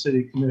else the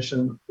city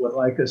commission would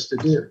like us to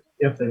do,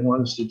 if they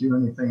want us to do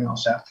anything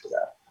else after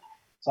that.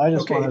 So I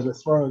just wanted to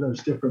throw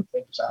those different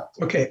things out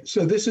there. Okay,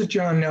 so this is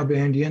John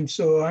Nalbandian.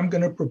 So I'm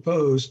going to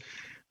propose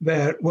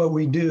that what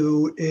we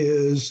do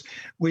is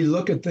we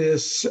look at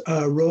this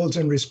roles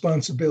and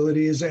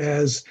responsibilities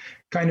as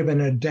kind of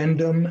an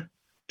addendum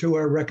to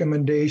our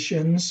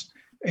recommendations.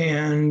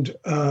 And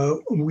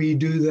we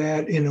do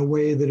that in a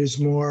way that is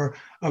more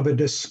of a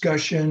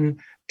discussion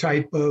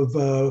type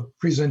of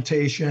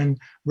presentation,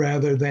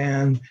 rather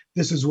than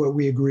this is what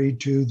we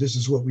agreed to, this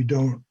is what we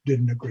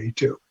didn't agree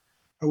to.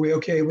 Are we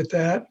okay with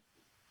that?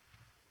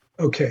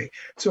 Okay,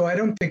 so I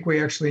don't think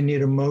we actually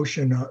need a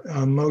motion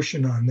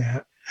on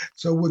that.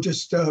 So we'll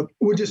just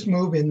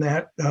move in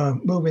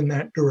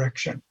that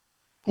direction.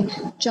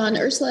 John,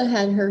 Ursula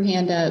had her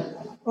hand up.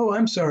 Oh,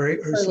 I'm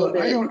sorry,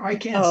 Ursula. I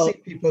can't see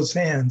people's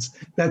hands.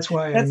 That's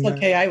why That's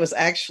okay.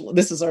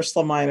 This is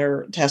Ursula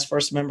Minor, task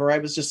force member. I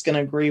was just going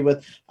to agree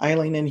with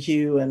Eileen and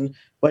Hugh and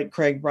what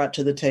Craig brought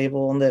to the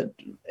table,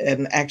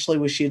 and actually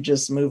we should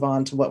just move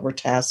on to what we're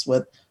tasked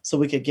with so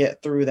we could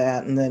get through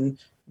that. And then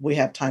we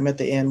have time at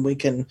the end, we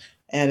can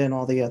add in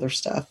all the other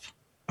stuff.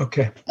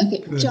 Okay.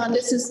 Okay, John,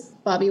 this is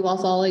Bobby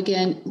Walthall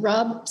again.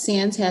 Rob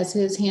Sands has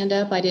his hand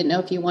up. I didn't know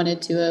if you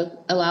wanted to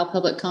allow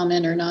public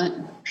comment or not.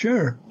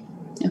 Sure.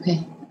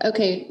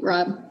 Okay,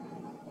 Rob.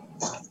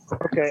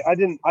 Okay,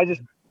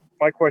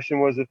 my question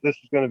was if this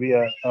was going to be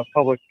a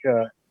public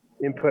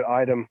input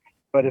item,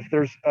 but if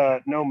there's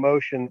no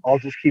motion, I'll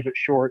just keep it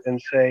short and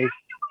say,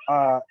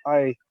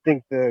 I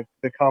think the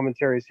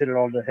commentaries hit it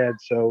on the head,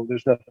 so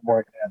there's nothing more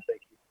I can add.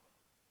 Thank you.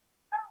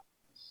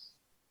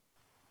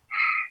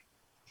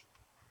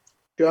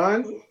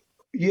 John?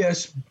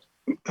 Yes.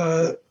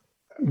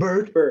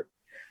 Bert?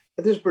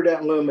 This is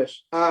Burdett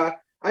Loomis. I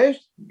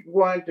just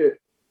wanted to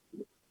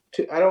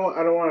I don't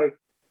want to,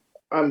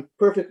 I'm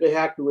perfectly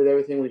happy with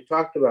everything we've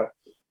talked about,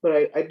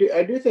 but I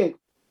do think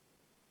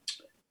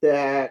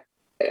that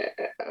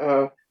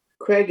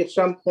Craig at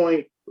some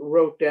point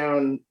wrote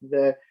down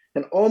that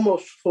an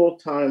almost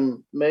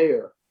full-time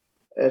mayor,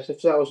 as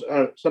if that was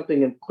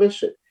something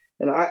implicit.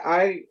 And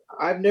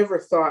I've never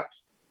thought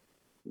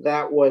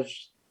that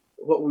was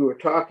what we were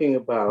talking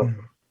about.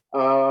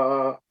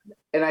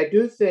 And I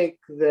do think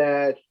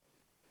that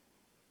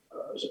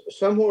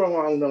somewhere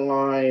along the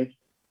line,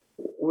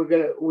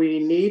 we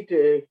need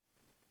to,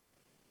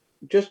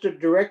 just a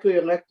directly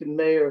elected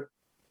mayor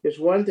is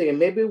one thing, and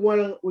maybe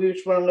we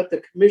just want to let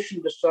the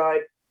commission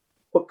decide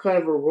what kind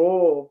of a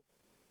role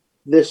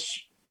this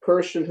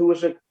person who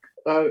is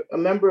a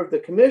member of the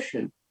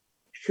commission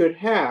should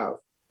have.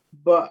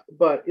 But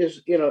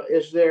is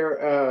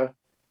there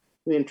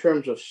in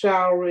terms of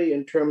salary,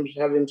 in terms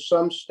of having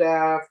some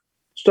staff,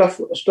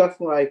 stuff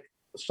like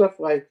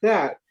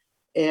that.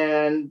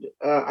 And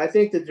I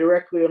think the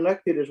directly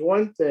elected is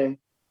one thing,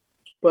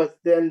 but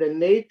then the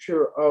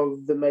nature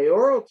of the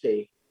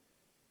mayoralty,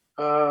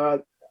 I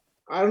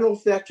don't know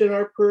if that's in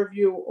our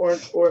purview or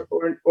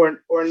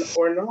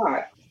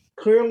not.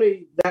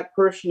 Clearly, that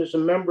person is a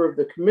member of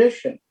the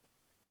commission,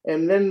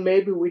 and then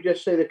maybe we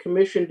just say the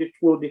commission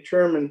will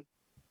determine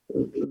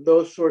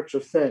those sorts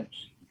of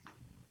things.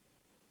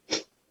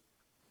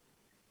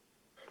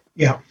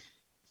 Yeah,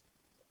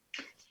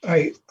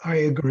 I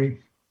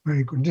agree.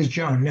 This is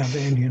John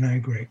Nalbandian, I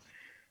agree.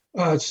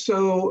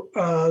 So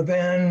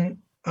then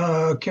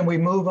can we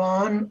move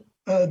on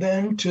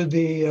then to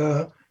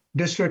the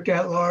district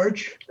at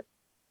large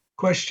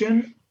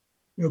question?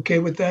 You okay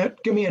with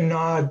that? Give me a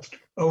nod.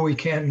 Oh, we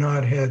can't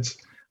nod heads.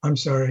 I'm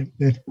sorry.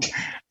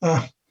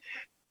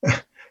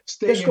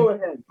 Just go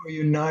ahead. Or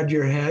you nod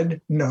your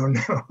head? No.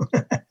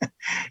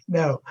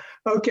 No.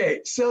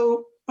 Okay,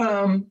 so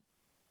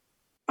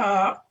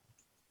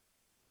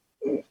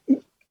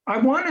I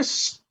want to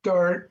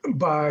start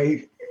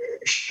by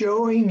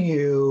showing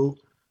you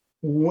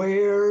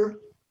where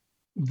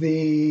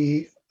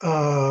the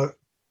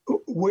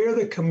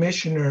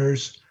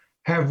commissioners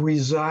have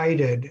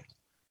resided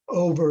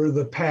over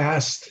the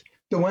past,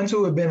 the ones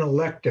who have been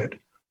elected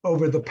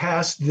over the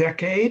past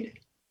decade,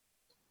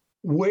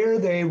 where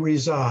they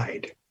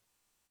reside,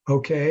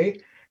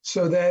 okay?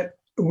 So that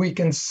we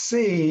can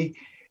see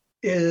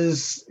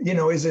is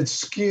it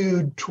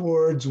skewed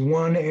towards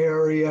one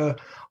area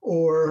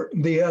or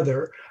the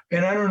other?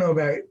 And I don't know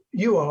about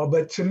you all,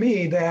 but to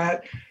me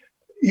that,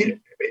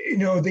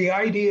 the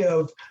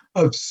idea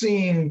of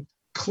seeing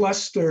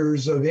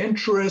clusters of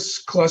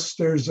interest,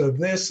 clusters of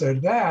this or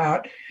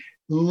that,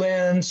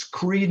 lends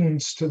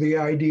credence to the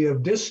idea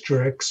of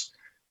districts.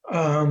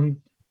 And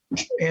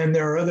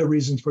there are other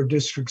reasons for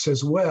districts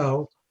as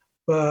well.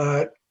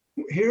 But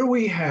here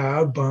we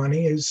have,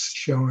 Bobby is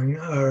showing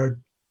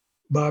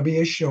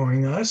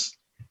us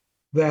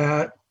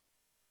that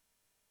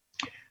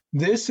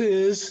this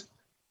is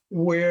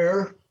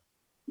where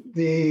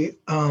the,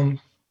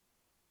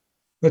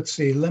 let's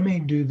see, let me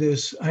do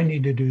this. I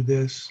need to do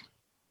this.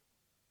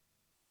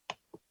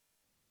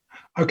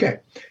 Okay,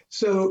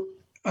 so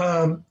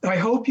I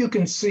hope you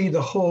can see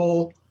the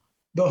whole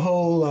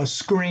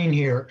screen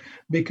here,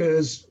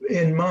 because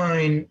in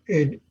mine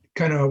it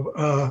kind of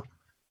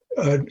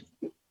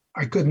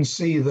I couldn't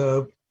see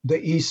the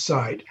east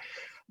side,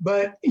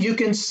 but you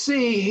can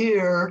see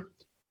here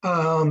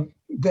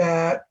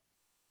that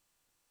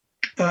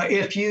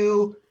if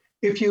you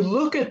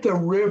look at the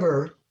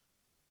river,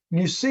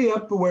 you see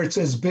up where it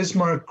says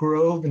Bismarck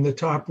Grove in the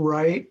top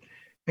right,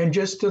 and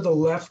just to the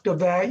left of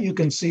that, you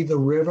can see the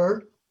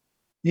river.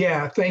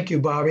 Yeah, thank you,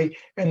 Bobby.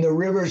 And the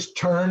river's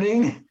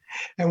turning,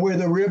 and where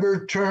the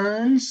river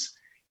turns,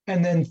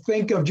 and then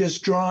think of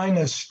just drawing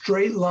a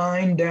straight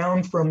line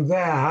down from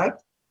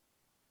that,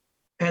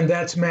 and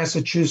that's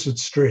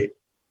Massachusetts Street.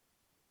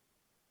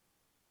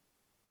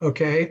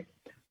 Okay,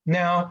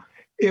 now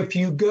if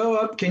you go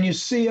up, can you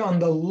see on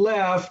the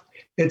left,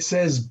 it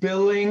says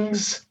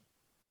Billings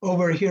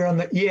over here on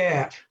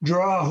the,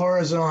 draw a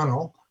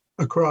horizontal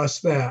across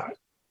that.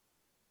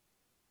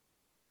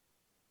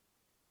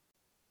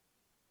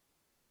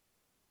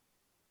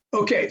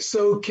 Okay,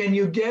 so can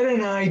you get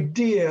an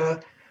idea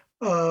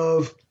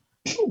of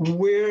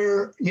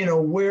where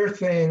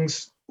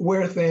things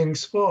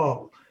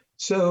fall?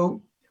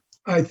 So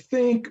I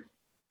think,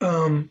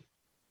 okay,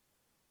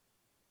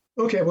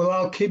 well,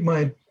 I'll keep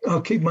my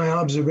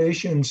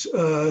observations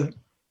to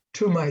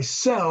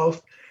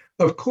myself.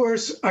 Of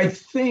course, I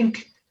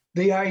think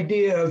the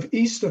idea of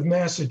east of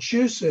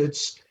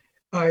Massachusetts,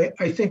 I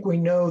think we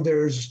know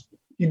there's,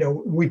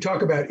 we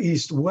talk about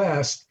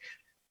east-west.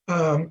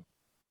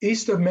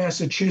 East of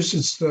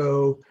Massachusetts,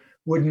 though,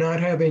 would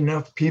not have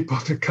enough people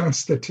to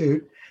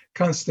constitute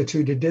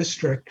a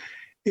district.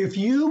 If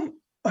you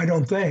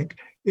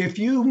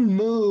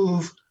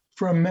move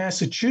from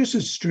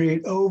Massachusetts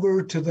Street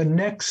over to the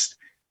next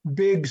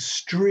big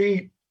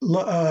street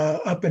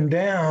up and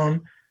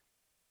down,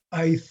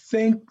 I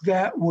think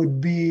that would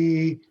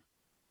be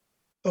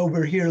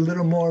over here a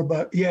little more,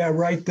 but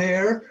right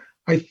there.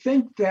 I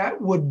think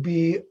that would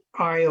be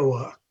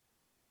Iowa.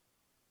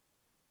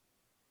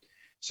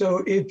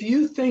 So if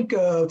you think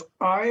of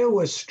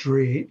Iowa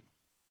Street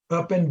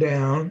up and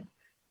down,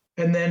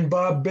 and then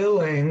Bob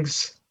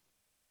Billings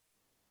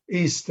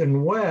east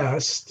and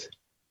west,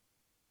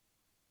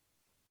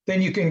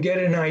 then you can get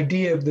an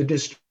idea of the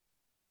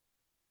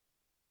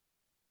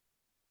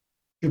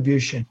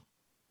distribution.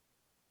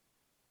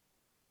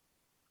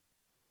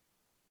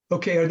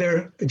 Okay, are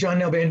there, John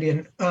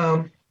Nalbandian,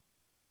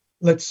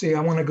 let's see,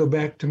 I want to go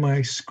back to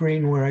my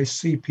screen where I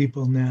see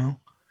people now.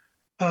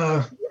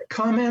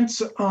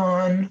 Comments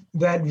on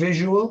that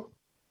visual?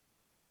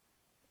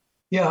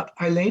 Yeah,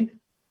 Eileen?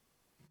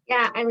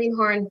 Yeah, Eileen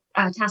Horn,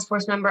 task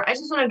force member. I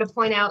just wanted to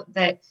point out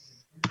that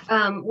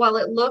while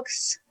it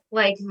looks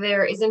like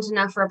there isn't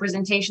enough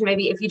representation,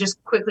 maybe if you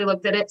just quickly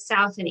looked at it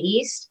south and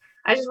east,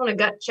 I just want to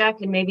gut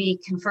check and maybe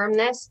confirm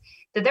this,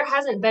 that there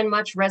hasn't been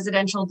much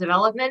residential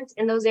development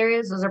in those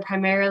areas. Those are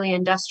primarily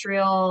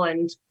industrial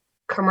and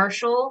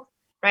commercial,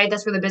 right?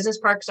 That's where the business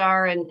parks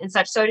are and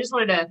such. So I just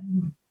wanted to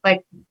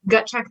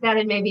gut check that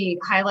and maybe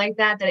highlight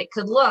that it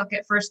could look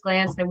at first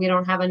glance that we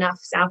don't have enough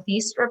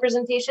southeast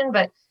representation,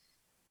 but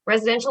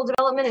residential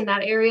development in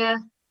that area,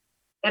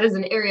 that is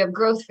an area of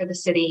growth for the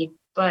city,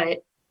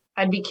 but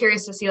I'd be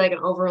curious to see an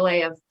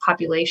overlay of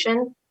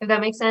population, if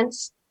that makes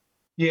sense.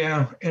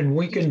 Yeah, and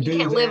we can do that.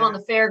 You can't live on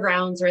the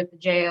fairgrounds or at the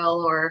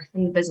jail or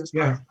in the business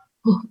park.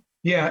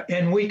 Yeah,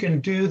 and we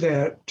can do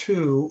that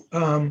too.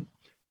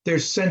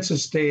 There's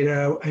census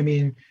data. I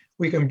mean,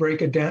 we can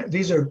break it down.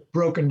 These are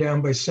broken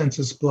down by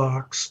census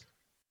blocks,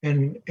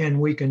 and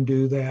we can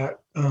do that.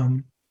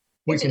 It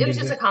was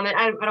just a comment.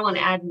 I don't want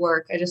to add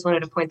work. I just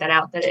wanted to point that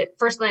out, that at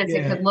first glance,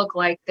 it could look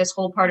like this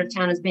whole part of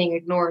town is being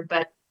ignored,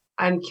 but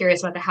I'm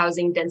curious about the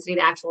housing density,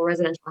 the actual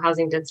residential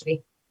housing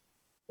density.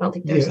 I don't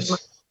think there's as much.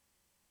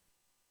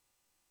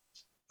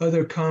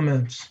 Other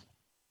comments?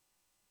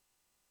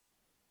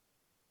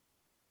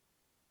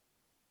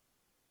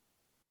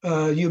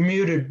 You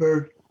muted,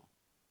 Bert.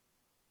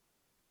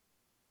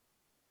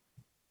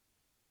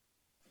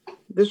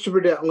 This is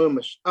Burdett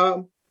Loomis.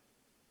 Where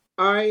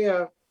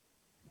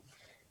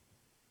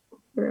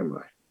am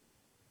I?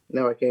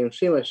 Now I can't even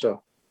see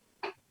myself.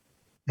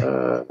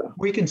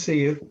 We can see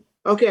you.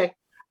 Okay.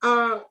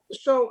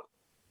 So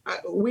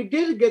we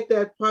did get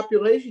that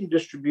population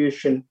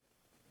distribution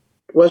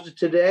was it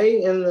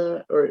today in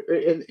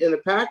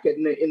the packet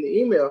in the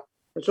email?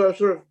 And so I'm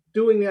sort of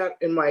doing that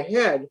in my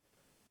head.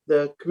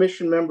 The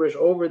commission members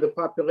over the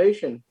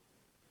population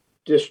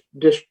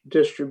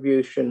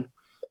distribution,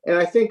 and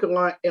I think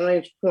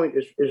Elaine's point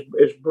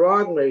is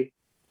broadly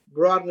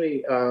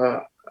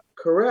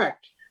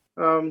correct.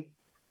 But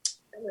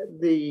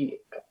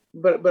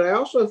I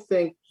also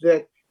think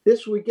that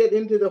this we get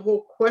into the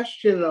whole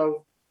question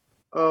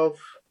of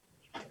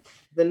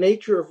the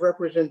nature of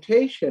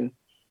representation.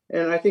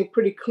 And I think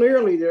pretty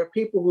clearly there are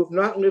people who have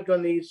not lived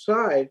on the East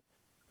Side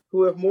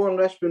who have more or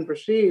less been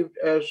perceived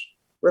as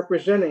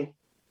representing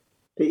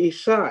the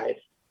East Side.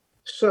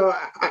 So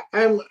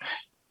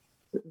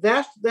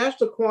that's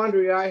the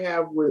quandary I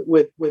have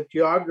with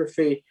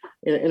geography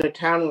in a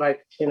town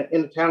like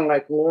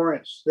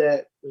Lawrence.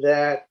 I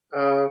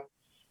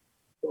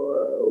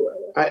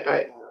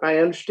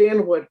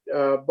understand what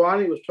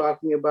Bonnie was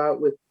talking about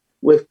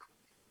with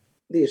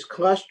these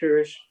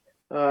clusters.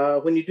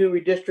 When you do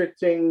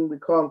redistricting, we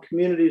call them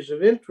communities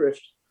of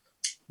interest,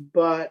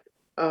 but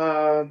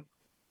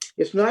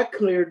it's not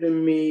clear to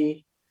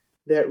me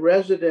that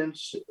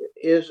residence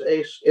is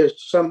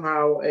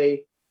somehow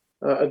a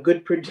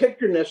good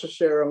predictor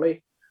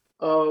necessarily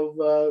of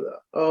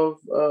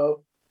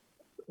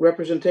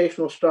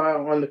representational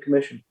style on the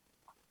commission.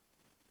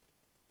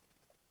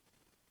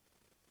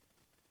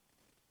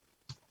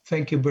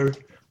 Thank you, Bert.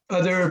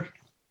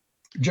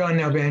 John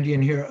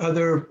Nalbandian here.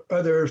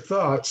 Other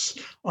thoughts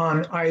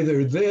on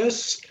either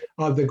this,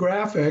 the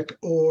graphic,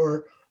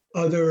 or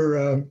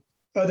other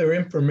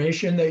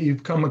information that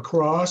you've come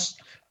across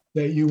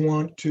that you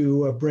want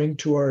to bring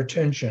to our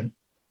attention?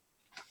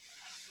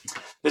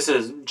 This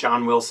is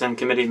John Wilson,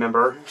 committee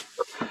member.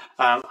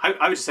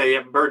 I would say,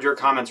 Bird, your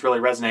comments really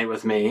resonate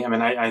with me. I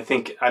mean, I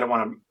think I don't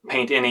want to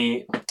paint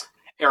any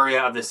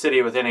area of the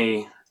city with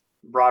any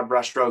broad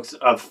brushstrokes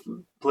of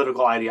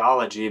political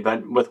ideology,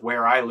 but with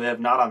where I live,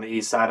 not on the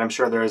East Side, I'm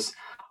sure there's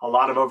a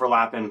lot of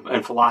overlap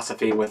in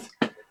philosophy with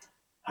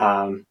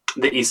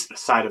the East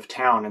Side of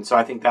town. And so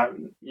I think that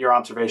your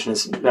observation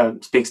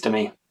speaks to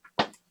me.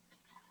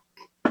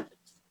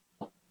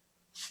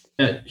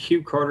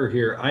 Hugh Carter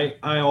here.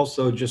 I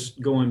also,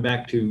 just going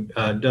back to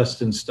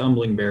Dustin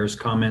Stumbling Bear's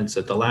comments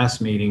at the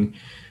last meeting,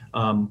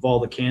 of all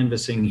the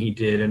canvassing he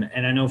did,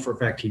 and I know for a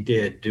fact he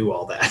did do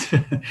all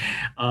that.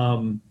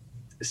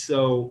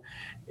 So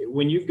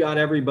when you've got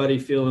everybody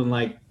feeling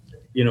like,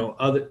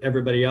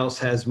 everybody else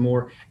has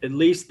more, at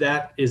least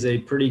that is a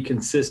pretty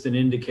consistent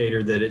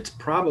indicator that it's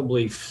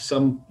probably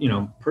some,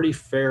 pretty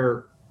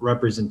fair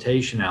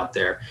representation out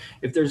there.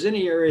 If there's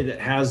any area that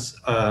has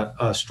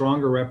a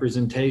stronger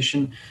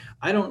representation,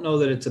 I don't know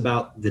that it's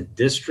about the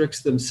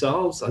districts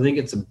themselves. I think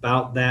it's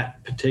about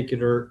that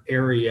particular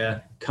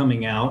area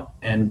coming out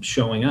and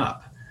showing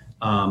up.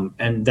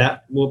 And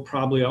that will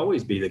probably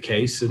always be the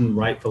case, and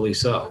rightfully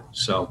so.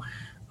 So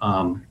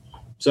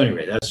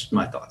anyway, that's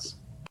my thoughts.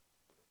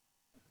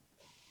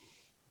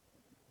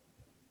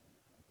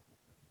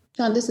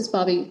 John, this is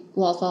Bobby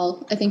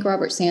Walthall. I think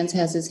Robert Sands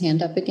has his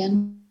hand up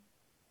again.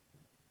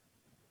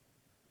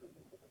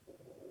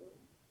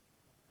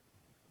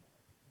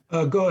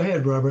 Go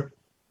ahead, Robert.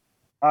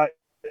 I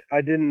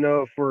didn't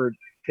know if we're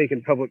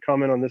taking public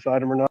comment on this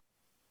item or not.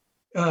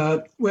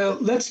 Well,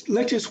 let's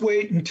just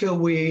wait until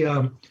we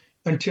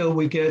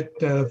get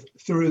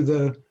through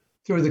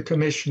the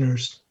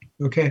commissioners.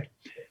 Okay.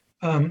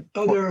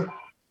 Other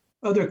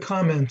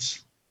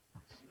comments.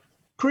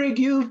 Craig,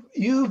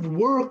 you've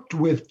worked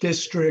with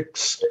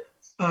districts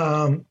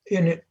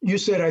you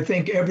said, I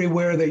think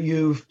everywhere that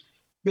you've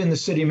been the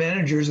city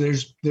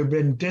managers, there've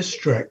been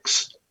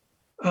districts.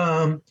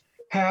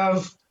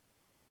 Have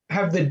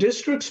the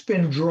districts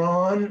been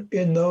drawn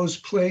in those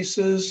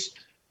places?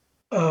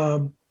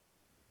 I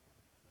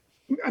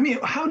mean,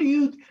 how do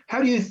you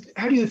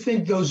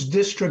think those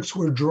districts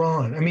were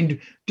drawn? I mean,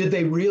 did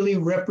they really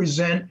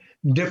represent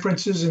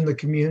differences in the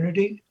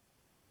community?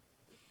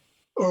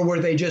 Or were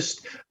they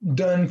just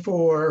done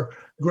for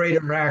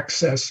greater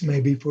access,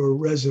 maybe for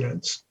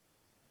residents?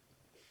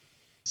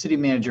 City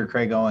Manager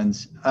Craig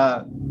Owens.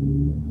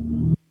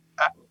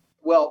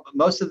 Well,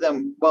 most of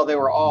them, they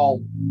were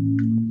all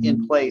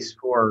in place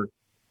for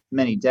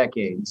many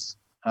decades.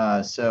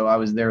 So I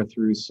was there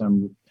through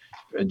some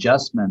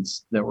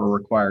adjustments that were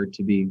required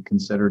to be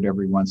considered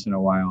every once in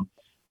a while.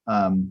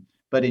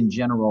 But in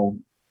general,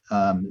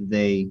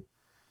 they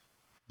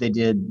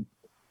did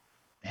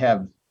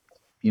have,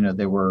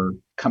 they were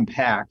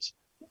compact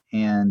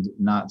and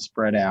not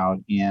spread out,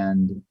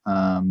 and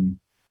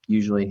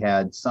usually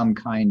had some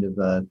kind of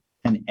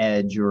an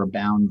edge or a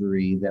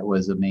boundary that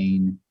was a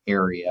main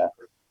area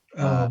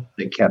that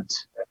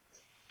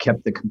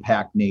kept the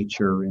compact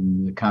nature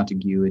and the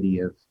contiguity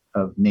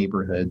of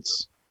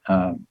neighborhoods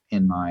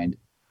in mind.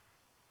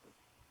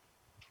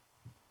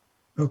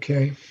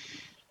 Okay.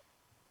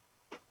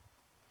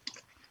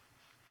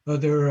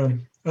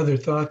 Other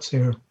thoughts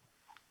here?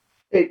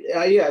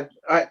 Hey,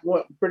 I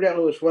want Bernard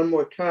Lewis one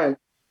more time.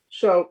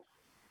 So,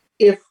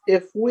 if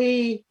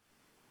we,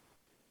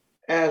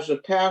 as a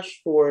task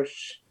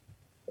force,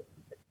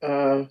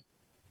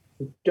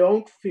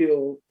 don't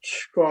feel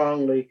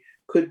strongly,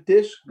 could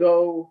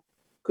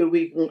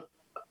we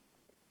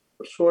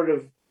sort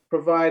of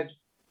provide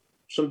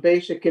some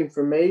basic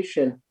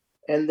information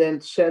and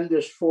then send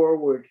this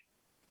forward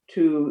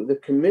to the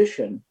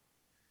commission?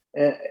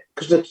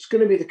 Because it's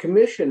going to be the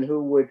commission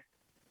who would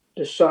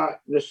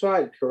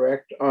decide,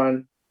 correct,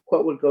 on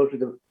what would go to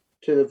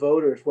the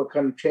voters, what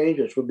kind of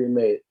changes would be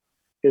made.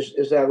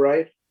 Is that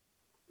right?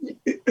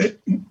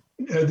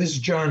 This is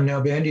John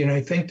Nalbandian.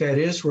 I think that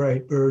is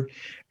right, Bert.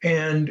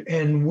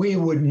 And we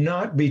would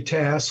not be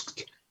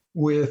tasked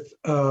with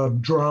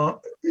part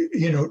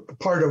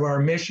of our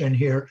mission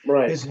here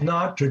is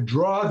not to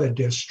draw the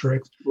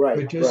district,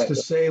 but just to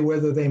say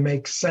whether they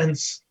make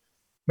sense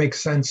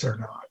or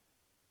not.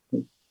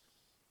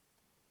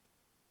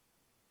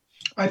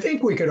 I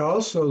think we could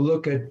also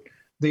look at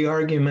the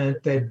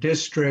argument that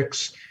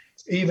districts,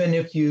 even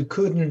if you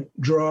couldn't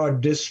draw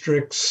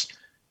districts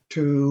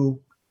to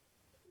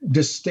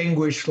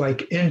distinguish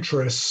like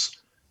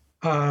interests,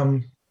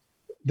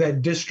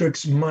 that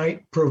districts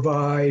might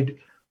provide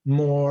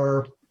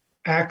more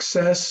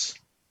access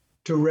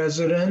to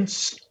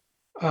residents,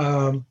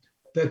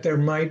 that there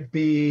might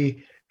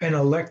be an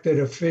elected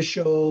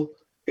official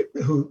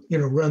who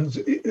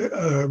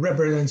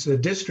represents the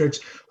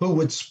districts who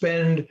would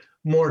spend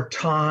more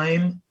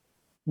time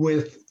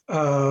with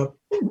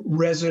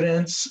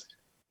residents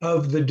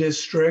of the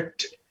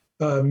district,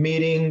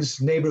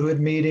 meetings, neighborhood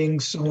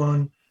meetings, so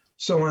on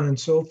and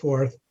so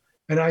forth.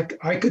 And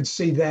I could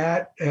see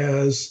that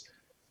as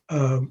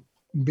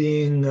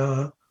being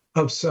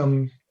of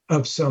some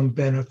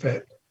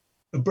benefit.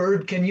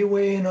 Bird, can you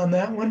weigh in on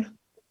that one?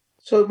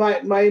 So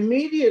my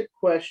immediate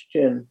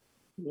question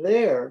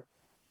there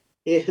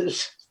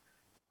is,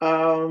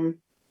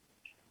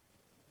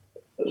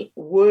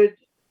 would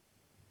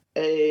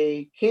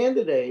a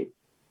candidate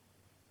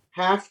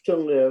have to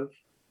live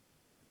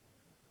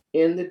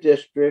in the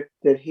district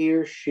that he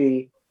or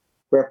she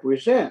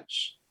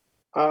represents?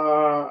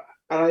 And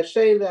I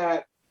say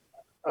that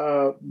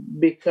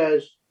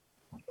because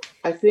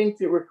I think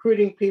that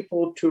recruiting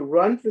people to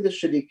run for the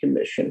city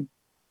commission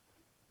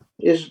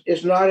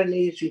is not an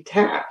easy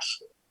task.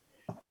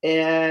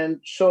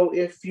 And so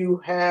if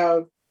you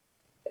have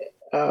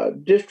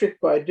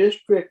district by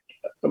district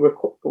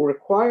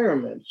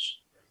requirements,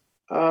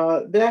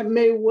 that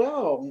may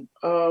well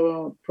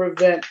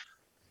prevent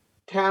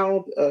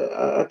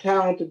a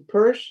talented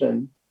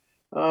person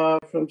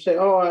from saying,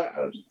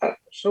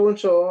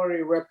 so-and-so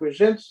already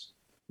represents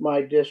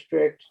my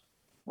district.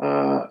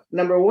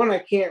 Number one, I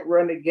can't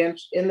run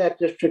against in that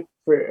district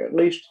for at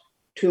least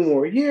 2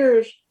 more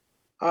years.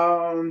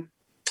 And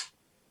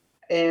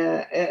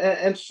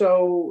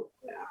so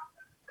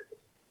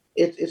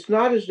it's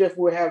not as if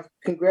we have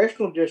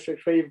congressional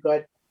districts where you've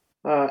got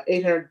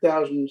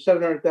 800,000,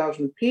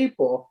 700,000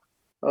 people,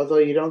 although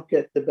you don't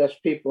get the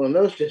best people in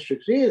those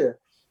districts either.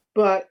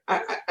 But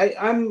I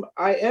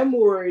am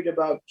worried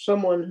about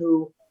someone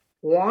who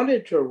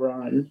wanted to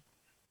run,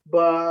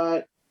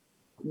 but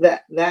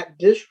that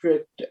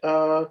district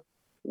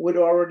would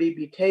already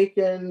be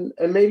taken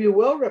and maybe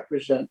well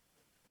represent,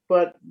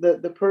 but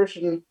the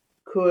person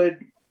could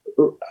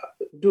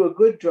do a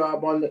good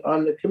job on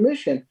the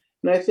commission.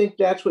 And I think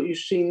that's what you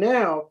see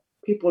now.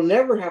 People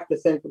never have to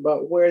think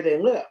about where they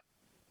live.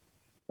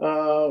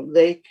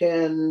 They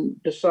can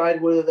decide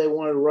whether they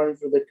want to run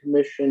for the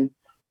commission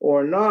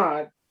or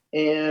not,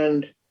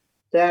 and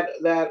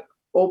that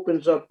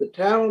opens up the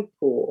talent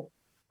pool.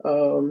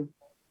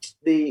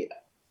 The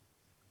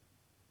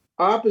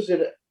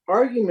opposite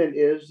argument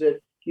is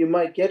that you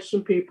might get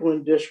some people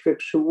in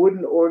districts who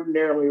wouldn't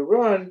ordinarily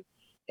run,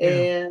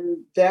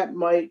 and that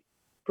might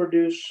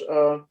produce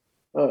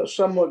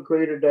somewhat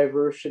greater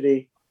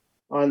diversity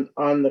on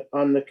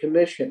the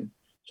commission.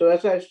 So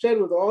as I've said,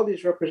 with all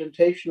these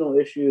representational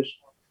issues,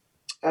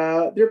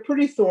 they're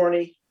pretty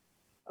thorny,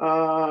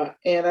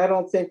 and I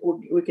don't think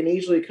we can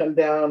easily come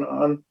down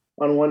on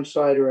one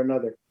side or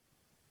another.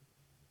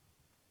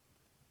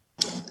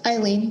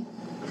 Eileen.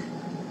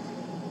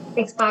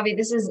 Thanks, Bobby.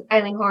 This is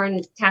Eileen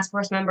Horn, task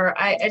force member.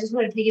 I just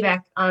want to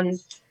piggyback on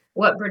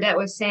what Burdette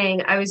was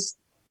saying. Let's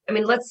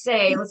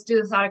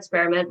do the thought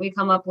experiment. We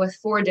come up with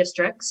 4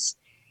 districts,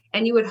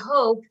 and you would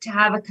hope to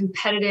have a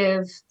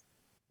competitive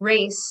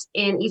race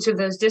in each of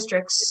those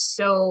districts.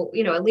 So,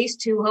 at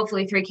least 2,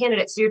 hopefully 3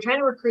 candidates. So you're trying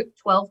to recruit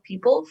 12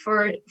 people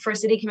for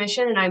city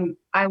commission. And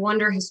I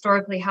wonder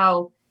historically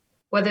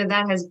whether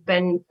that has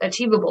been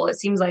achievable. It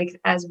seems like,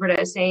 as Burdette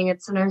is saying,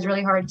 it's sometimes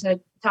really hard to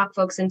talk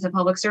folks into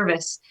public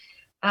service.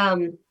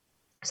 So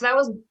that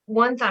was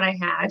one thought I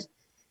had.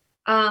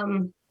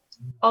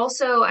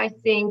 Also, I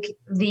think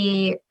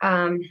that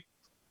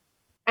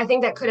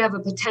could have a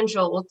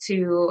potential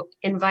to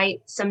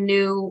invite some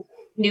new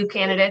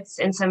candidates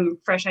and some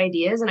fresh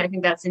ideas, and I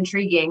think that's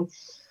intriguing.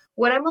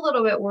 What I'm a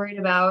little bit worried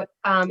about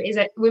is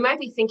that we might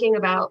be thinking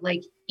about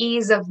like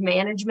ease of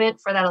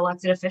management for that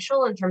elected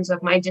official in terms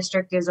of my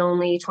district is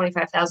only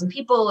 25,000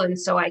 people, and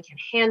so I can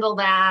handle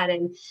that.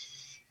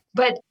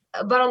 But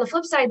on the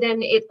flip side,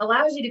 then it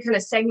allows you to kind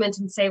of segment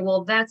and say,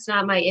 well, that's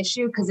not my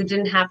issue because it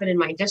didn't happen in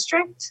my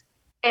district.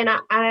 and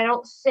I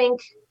don't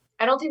think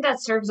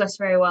that serves us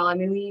very well. I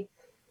mean, we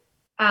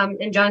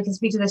and John can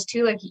speak to this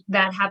too, like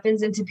that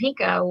happens in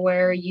Topeka,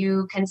 where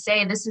you can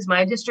say this is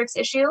my district's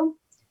issue,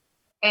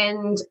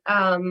 and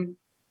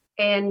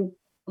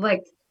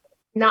like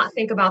not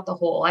think about the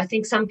whole. I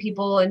think some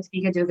people in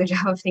Topeka do a good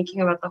job of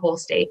thinking about the whole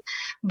state,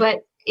 but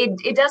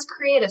it does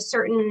create a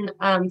certain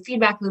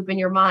feedback loop in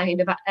your mind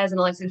about, as an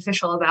elected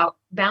official, about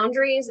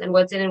boundaries and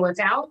what's in and what's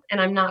out.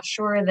 And I'm not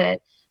sure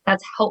that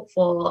that's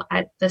helpful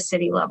at the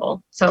city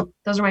level. So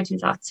those are my 2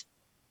 thoughts.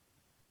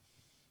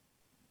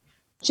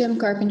 Jim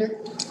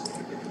Carpenter.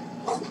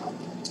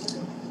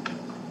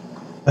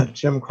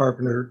 Jim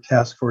Carpenter,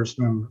 task force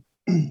member.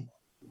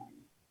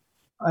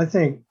 I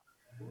think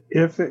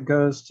if it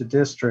goes to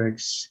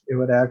districts, it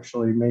would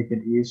actually make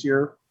it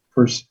easier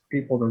for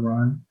people to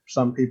run,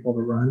 some people to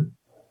run.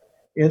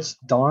 It's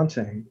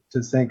daunting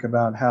to think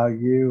about how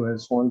you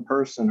as one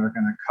person are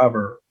going to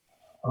cover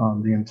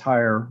the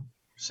entire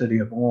city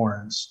of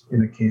Lawrence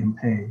in a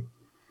campaign.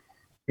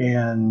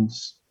 And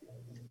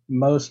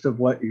most of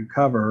what you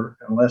cover,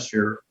 unless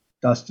you're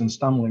Dustin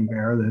Stumbling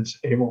Bear that's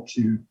able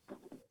to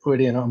put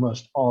in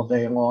almost all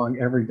day long,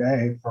 every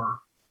day for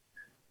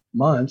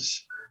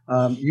months,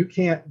 you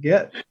can't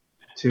get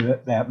to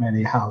that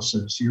many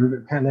houses. You're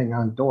depending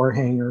on door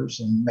hangers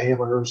and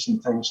mailers and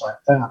things like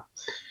that.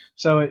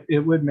 So it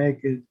would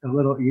make it a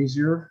little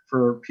easier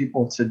for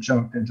people to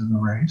jump into the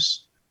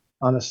race.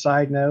 On a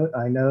side note,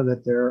 I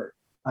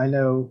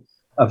know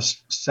of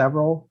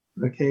several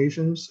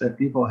occasions that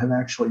people have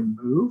actually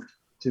moved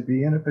to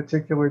be in a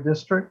particular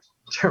district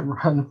to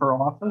run for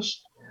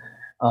office,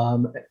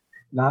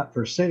 not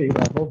for city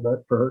level,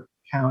 but for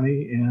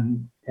county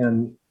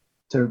and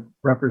to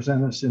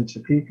represent us in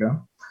Topeka.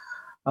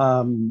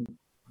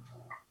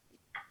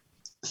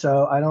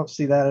 So I don't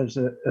see that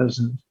as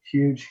a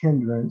huge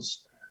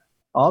hindrance.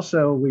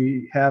 Also,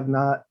 we have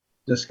not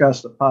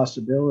discussed the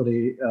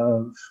possibility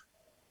of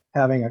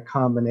having a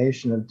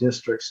combination of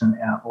districts and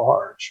at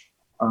large.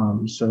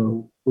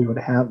 So we would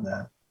have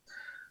that.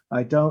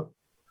 I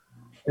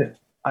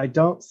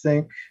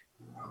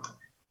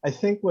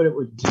think what it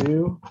would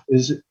do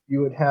is you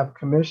would have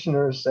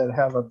commissioners that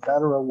have a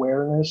better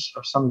awareness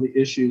of some of the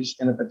issues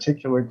in a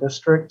particular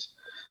district.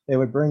 They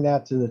would bring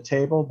that to the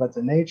table, but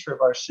the nature of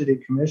our city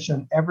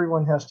commission,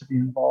 everyone has to be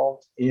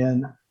involved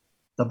in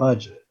the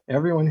budget.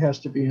 Everyone has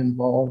to be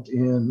involved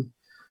in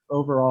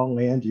overall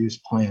land use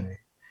planning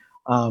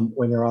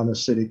when they're on the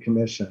city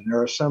commission.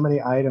 There are so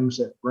many items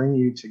that bring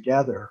you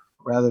together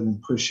rather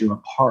than push you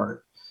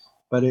apart,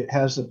 but it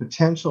has the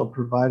potential of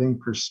providing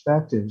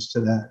perspectives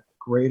to that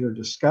greater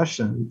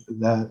discussion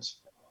that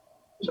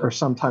are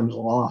sometimes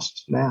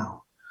lost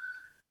now,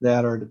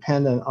 that are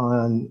dependent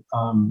on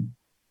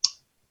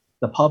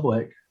the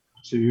public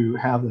to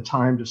have the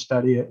time to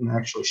study it and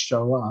actually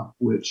show up,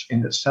 which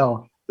in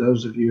itself,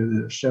 those of you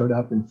that have showed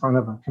up in front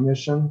of a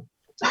commission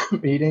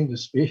meeting to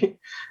speak,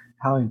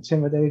 how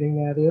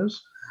intimidating that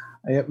is.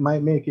 It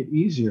might make it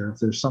easier if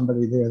there's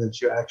somebody there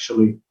that you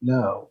actually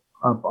know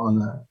up on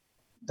the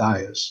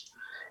dais.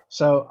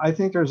 So I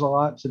think there's a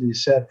lot to be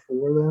said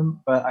for them,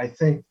 but I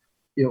think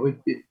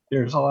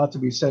there's a lot to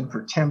be said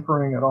for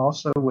tempering it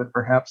also with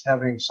perhaps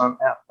having some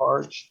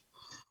at-large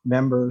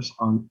members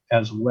on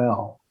as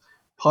well.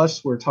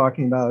 Plus, we're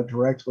talking about a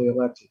directly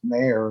elected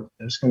mayor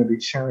that's going to be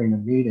chairing the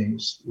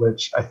meetings,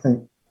 which I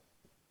think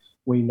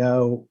we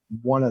know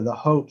one of the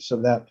hopes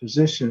of that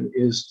position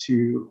is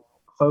to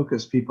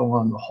focus people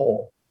on the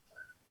whole,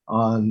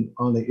 on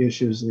the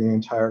issues of the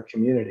entire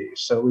community.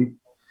 So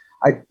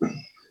I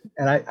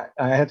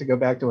had to go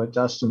back to what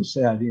Dustin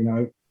said,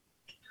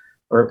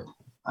 or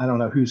I don't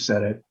know who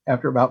said it.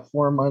 After about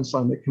 4 months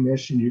on the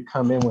commission, you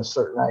come in with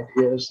certain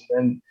ideas, and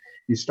then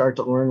you start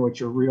to learn what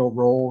your real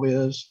role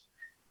is,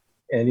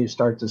 and you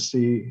start to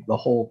see the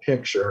whole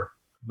picture.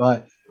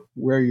 But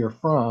where you're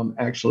from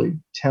actually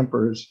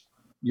tempers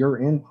your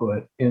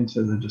input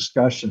into the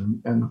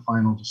discussion and the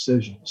final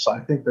decision. So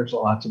I think there's a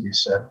lot to be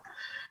said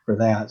for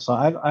that. So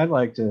I'd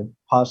like to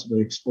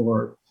possibly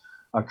explore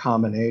a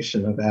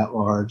combination of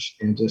at-large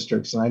and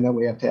districts. And I know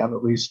we have to have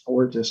at least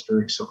 4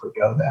 districts if we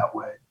go that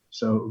way.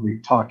 So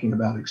we're talking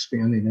about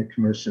expanding the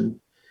commission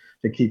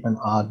to keep an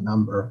odd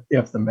number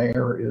if the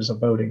mayor is a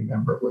voting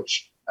member,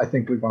 which I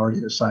think we've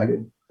already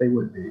decided they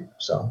would be.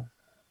 So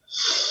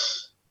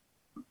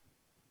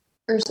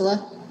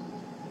Ursula.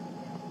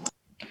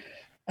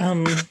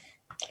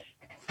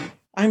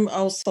 I'm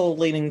also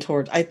leaning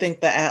toward, I think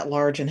the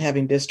at-large and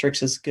having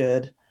districts is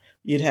good.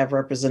 You'd have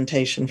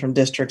representation from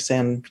districts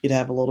and you'd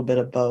have a little bit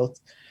of both.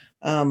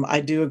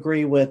 I do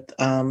agree with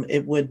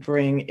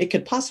it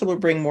could possibly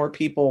bring more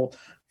people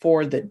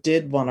forward that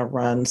did want to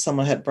run.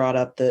 Someone had brought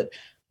up that,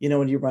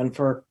 when you run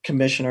for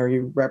commissioner,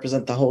 you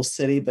represent the whole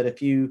city, but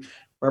if you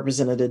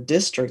represented a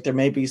district, there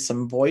may be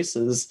some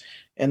voices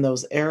in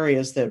those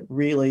areas that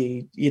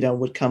really,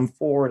 would come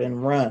forward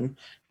and run.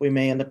 We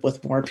may end up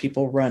with more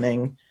people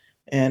running,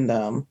 and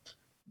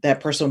that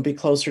person would be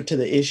closer to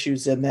the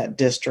issues in that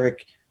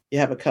district. You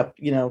have a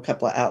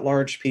couple of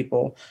at-large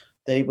people,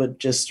 they would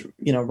just,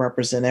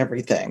 represent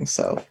everything.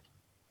 So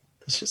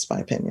that's just my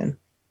opinion.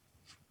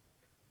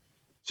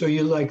 So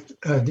you like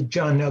the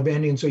John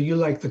Nalbandian. So you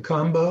like the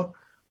combo,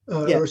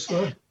 Yes.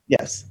 Ursula?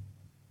 Yes.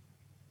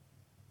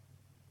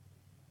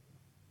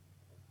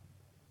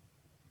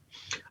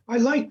 I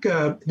like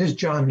this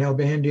John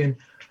Nalbandian.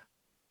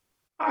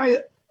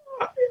 I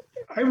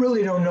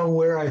really don't know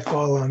where I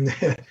fall on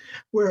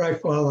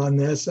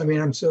this. I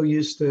mean, I'm so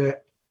used to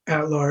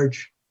at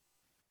large,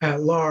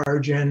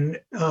 and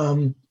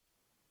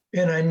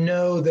I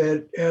know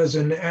that as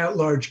an at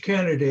large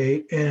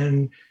candidate,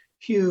 and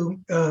Hugh,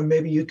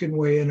 maybe you can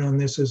weigh in on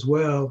this as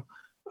well,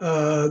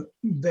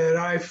 that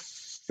I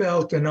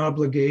felt an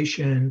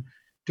obligation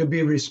to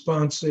be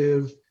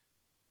responsive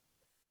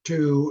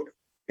to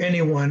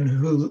anyone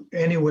who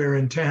anywhere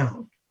in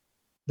town,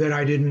 that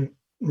I didn't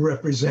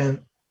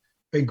represent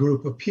a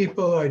group of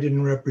people. I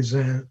didn't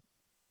represent,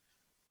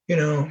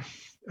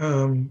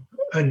 an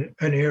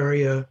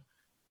area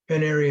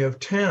of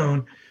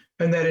town,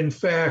 and that in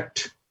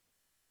fact,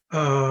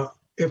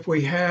 if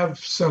we have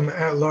some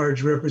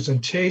at-large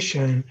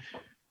representation,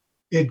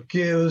 it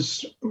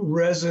gives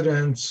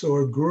residents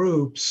or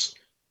groups,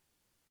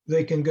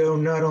 they can go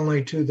not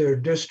only to their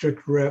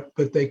district rep,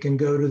 but they can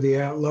go to the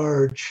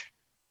at-large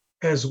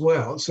as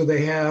well. So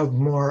they have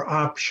more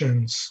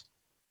options,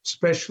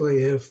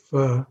 especially if,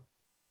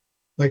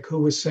 like who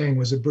was saying,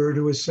 was it Bird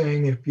who was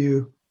saying, if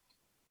you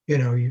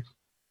and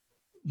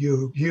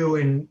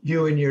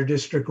your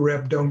district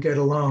rep don't get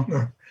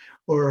along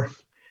or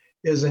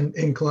isn't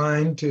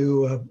inclined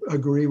to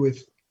agree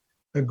with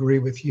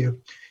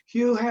you.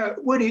 Hugh,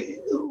 what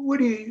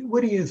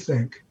do you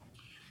think?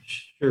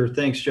 Sure.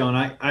 Thanks, John.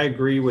 I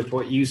agree with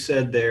what you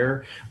said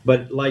there,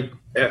 but like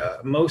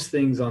most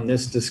things on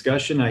this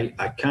discussion, I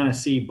kind of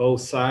see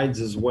both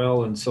sides as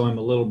well. And so I'm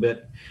a little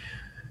bit,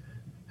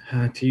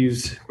 to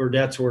use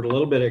Burdette's word, a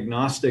little bit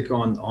agnostic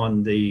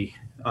on the,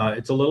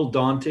 it's a little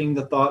daunting,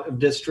 the thought of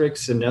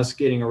districts, and us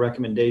getting a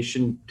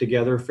recommendation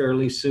together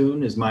fairly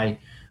soon is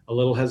a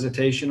little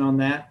hesitation on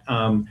that.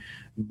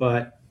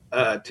 But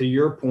to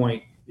your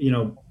point,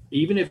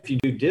 even if you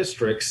do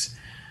districts,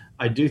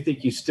 I do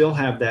think you still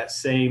have the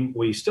same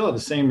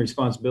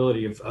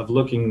responsibility of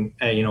looking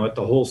at, at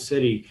the whole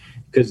city,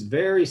 because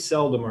very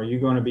seldom are you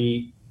going to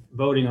be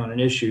voting on an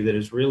issue that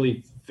is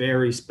really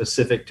very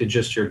specific to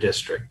just your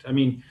district. I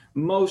mean,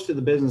 most of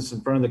the business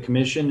in front of the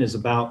commission is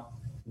about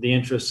the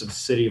interests of the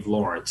city of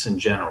Lawrence in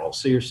general.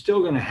 So you're still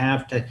going to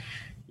have to,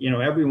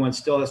 everyone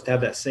still has to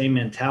have that same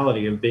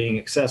mentality of being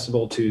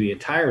accessible to the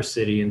entire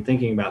city and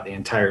thinking about the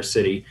entire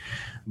city.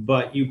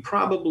 But you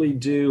probably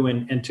do,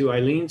 and to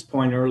Eileen's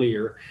point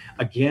earlier,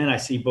 again, I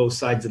see both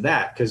sides of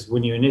that, because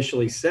when you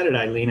initially said it,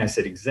 Eileen, I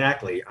said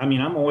exactly. I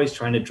mean, I'm always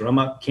trying to drum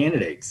up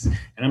candidates,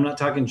 and I'm not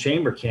talking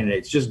chamber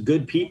candidates, just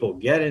good people,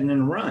 get in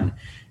and run.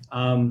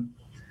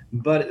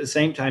 But at the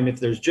same time,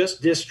 if there's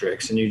just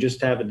districts and you just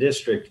have a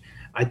district,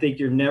 I think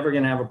you're never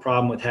going to have a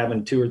problem with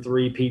having 2 or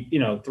 3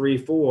 people, 3,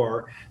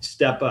 4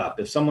 step up.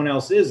 If someone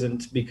else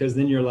isn't, because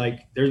then you're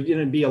like, there's going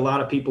to be a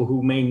lot of people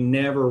who may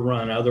never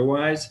run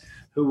otherwise,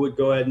 who would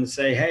go ahead and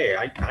say, hey,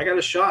 I got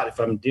a shot if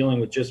I'm dealing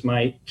with just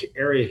my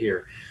area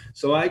here.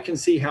 So I can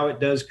see how it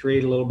does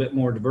create a little bit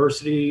more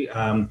diversity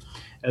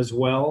as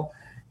well.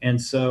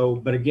 And so,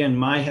 but again,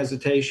 my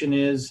hesitation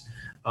is,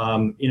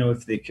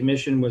 if the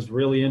commission was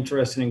really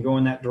interested in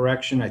going that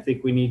direction, I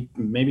think we need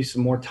maybe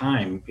some more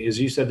time. As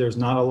you said, there's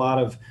not a lot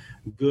of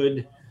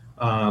good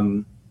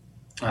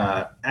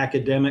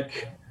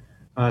academic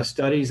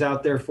studies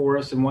out there for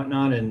us and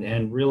whatnot,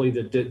 and really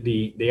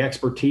the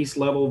expertise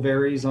level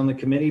varies on the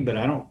committee. But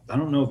I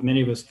don't know if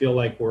many of us feel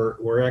like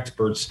we're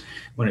experts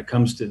when it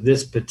comes to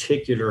this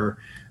particular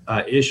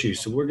issue.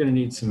 So we're going to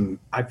need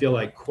I feel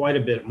like quite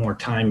a bit more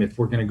time if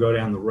we're going to go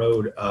down the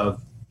road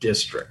of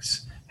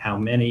districts. How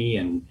many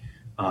and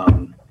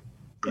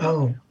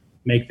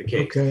make the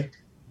case. Okay.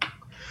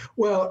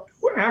 Well,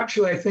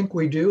 actually, I think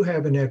we do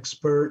have an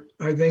expert.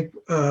 I think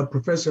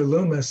Professor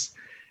Loomis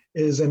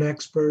is an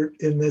expert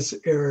in this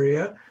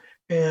area.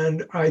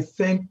 And I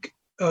think,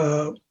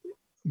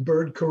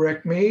 Bird,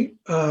 correct me,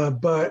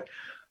 but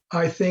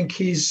I think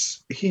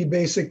he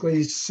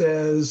basically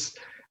says,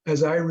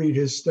 as I read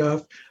his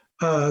stuff,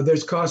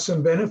 there's costs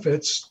and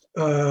benefits,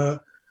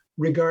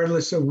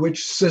 regardless of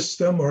which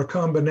system or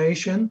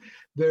combination.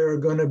 There are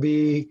going to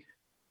be,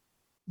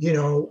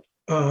 they're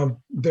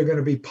going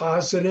to be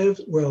positive,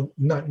 well,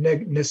 not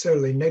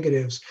necessarily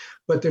negatives,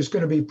 but there's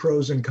going to be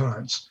pros and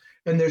cons.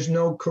 And there's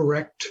no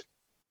correct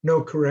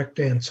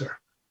answer.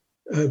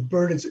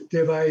 Bert,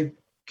 have I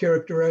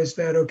characterized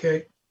that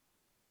okay?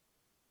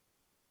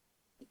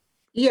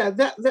 Yeah,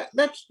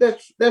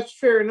 that's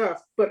fair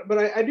enough. But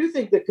I do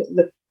think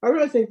that I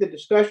really think the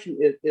discussion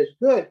is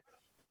good.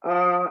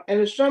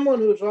 And as someone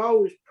who's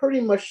always pretty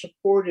much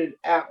supported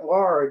at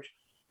large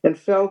and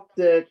felt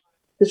that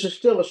this is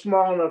still a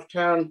small enough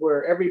town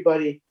where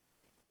everybody,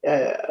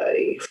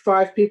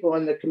 5 people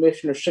on the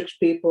commission or 6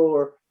 people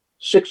or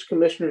 6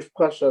 commissioners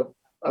plus a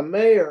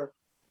mayor,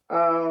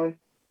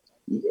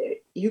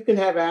 you can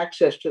have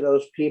access to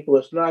those people.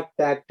 It's not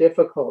that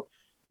difficult.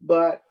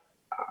 But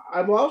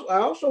I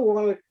also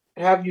want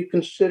to have you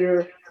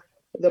consider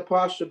the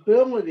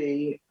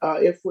possibility,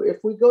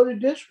 if we go to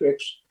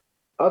districts,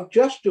 of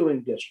just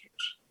doing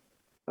districts.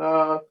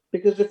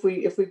 Because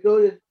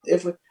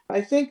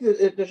I think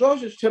that there's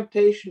always this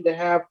temptation to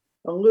have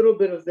a little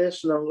bit of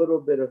this and a little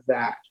bit of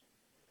that.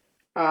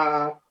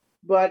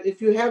 But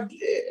if you have,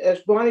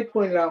 as Bonnie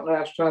pointed out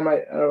last time,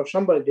 or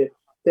somebody did,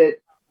 that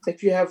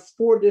if you have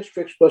 4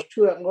 districts plus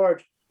 2 at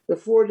large, the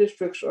 4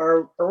 districts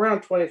are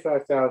around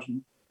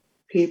 25,000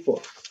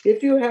 people.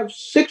 If you have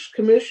 6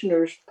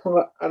 commissioners,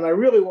 and I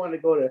really want to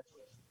go to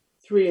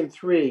 3 and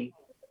 3,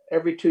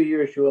 every 2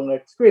 years you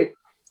elect 3.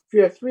 If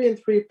you have 3 and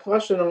 3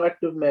 plus an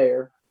elective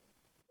mayor,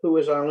 who,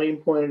 as Eileen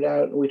pointed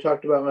out, and we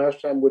talked about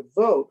last time, would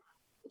vote,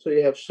 so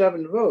you have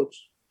 7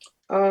 votes.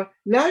 Now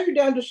you're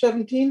down to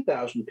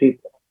 17,000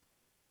 people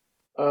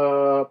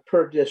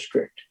per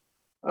district.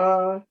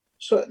 So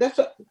that's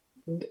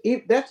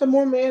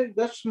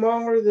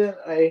smaller than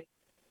a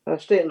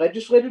state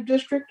legislative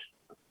district.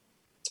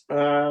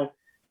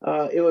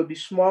 It would be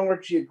smaller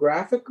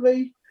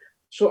geographically.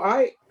 So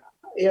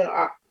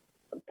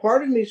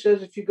part of me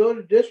says if you go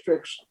to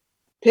districts,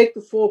 take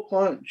the full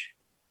plunge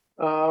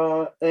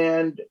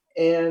and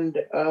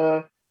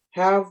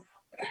have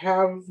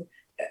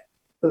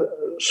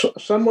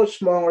somewhat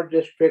smaller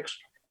districts.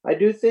 I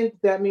do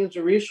think that means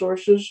the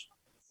resources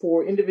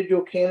for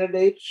individual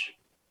candidates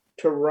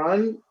to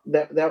run,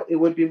 that it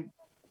would be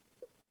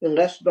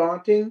less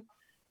daunting,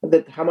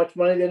 that how much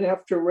money they'd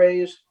have to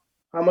raise,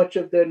 how much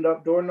of their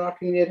door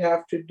knocking they'd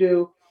have to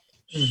do.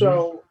 Mm-hmm.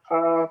 So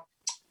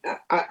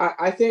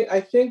I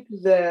think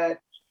that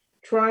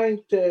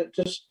trying to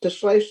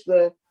slice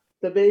the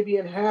baby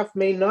in half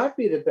may not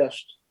be the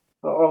best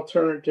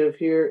alternative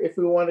here if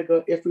we want to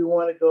go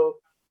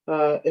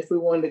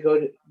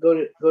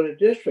to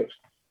districts.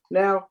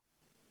 Now,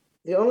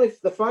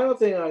 the final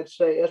thing I'd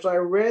say, as I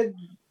read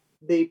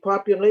the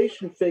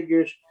population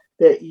figures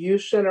that you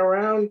sent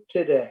around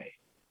today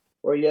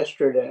or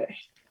yesterday,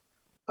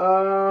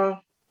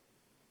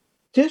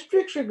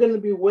 districts are going to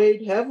be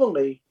weighed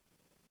heavily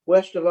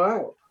west of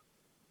Iowa.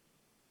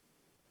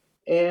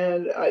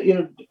 And,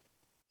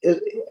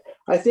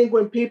 I think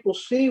when people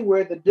see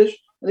where the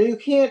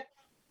district,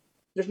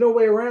 there's no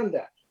way around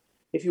that.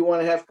 If you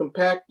want to have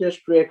compact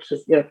districts,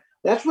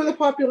 that's where the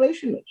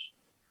population is.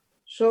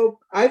 So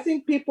I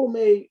think people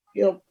may,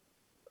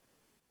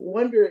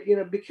 wonder,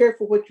 be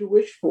careful what you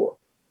wish for.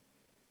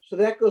 So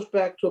that goes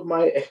back to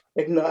my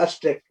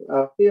agnostic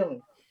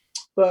feeling.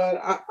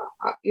 But,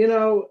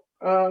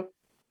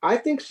 I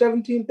think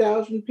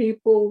 17,000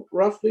 people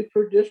roughly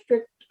per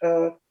district,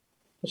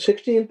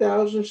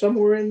 16,000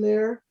 somewhere in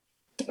there.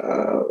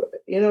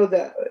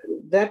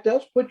 That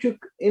does put you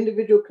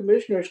individual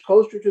commissioners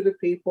closer to the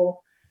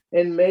people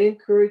and may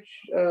encourage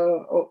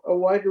a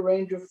wider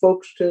range of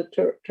folks to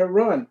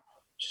run.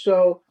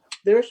 So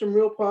there are some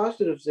real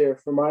positives there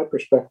from my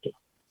perspective.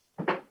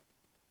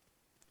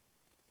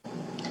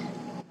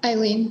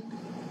 Eileen.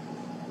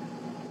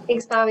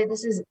 Thanks, Bobby.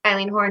 This is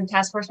Eileen Horn,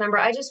 task force member.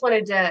 I just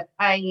wanted to,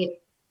 I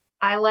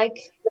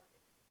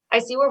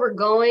see where we're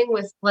going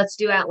with let's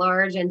do at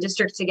large and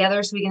district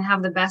together so we can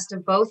have the best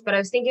of both. But I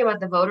was thinking about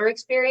the voter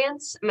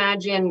experience.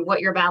 Imagine what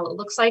your ballot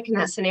looks like in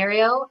that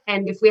scenario.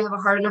 And if we have a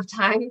hard enough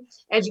time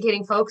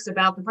educating folks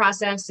about the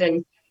process,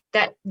 and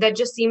that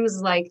just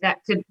seems like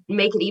that could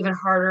make it even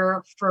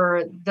harder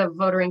for the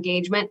voter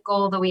engagement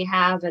goal that we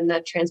have and the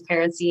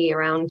transparency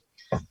around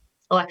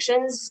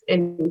elections.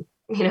 And,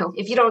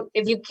 if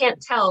you can't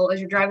tell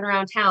as you're driving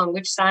around town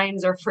which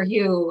signs are for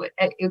you,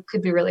 it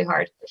could be really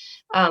hard.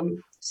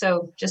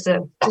 So just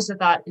a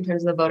thought in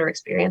terms of the voter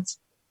experience.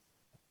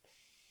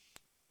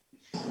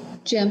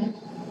 Jim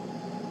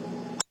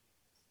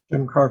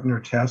Carpenter,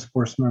 task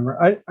force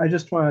member. I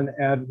just wanted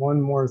to add one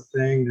more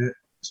thing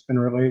that's been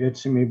related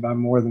to me by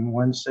more than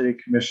one city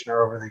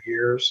commissioner over the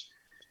years,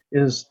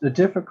 is the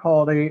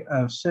difficulty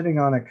of sitting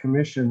on a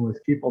commission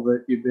with people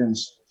that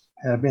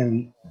have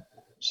been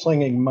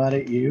slinging mud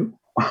at you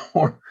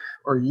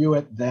or you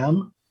at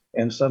them,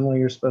 and suddenly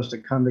you're supposed to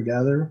come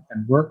together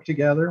and work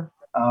together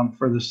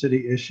for the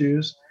city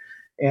issues.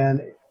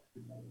 And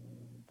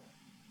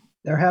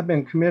there have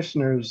been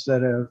commissioners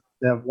that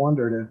have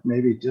wondered if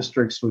maybe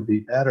districts would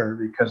be better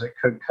because it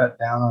could cut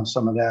down on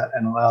some of that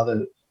and allow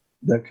the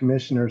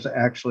commissioners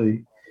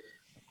actually,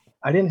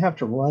 I didn't have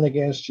to run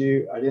against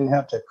you. I didn't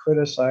have to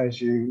criticize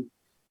you.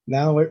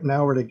 Now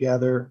we're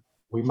together.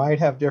 We might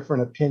have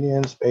different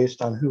opinions based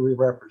on who we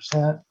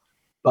represent,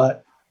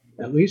 but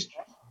at least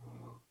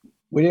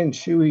we didn't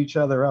chew each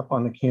other up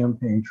on the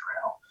campaign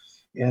trail.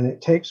 And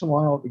it takes a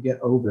while to get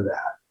over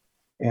that.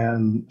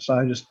 And so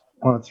I just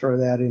want to throw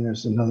that in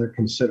as another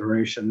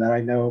consideration that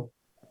I know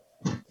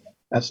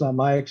that's not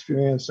my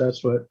experience.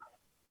 That's what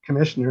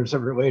commissioners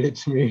have related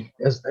to me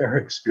as their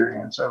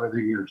experience over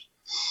the years.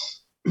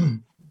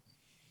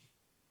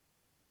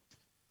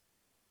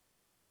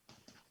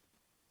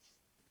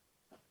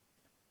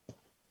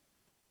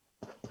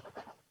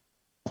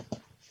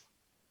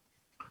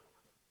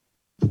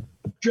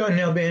 John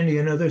Nalbandian,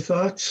 and other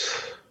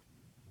thoughts?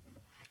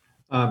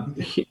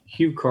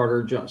 Hugh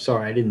Carter,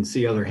 sorry, I didn't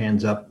see other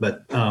hands up,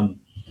 but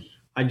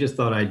I just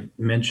thought I'd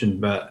mention,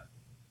 but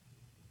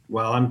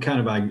well, I'm kind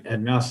of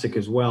agnostic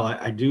as well.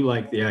 I do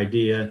like the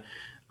idea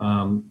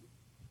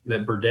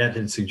that Burdette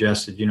had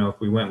suggested, if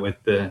we went with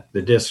the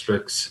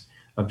districts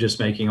of just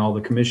making all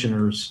the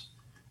commissioners,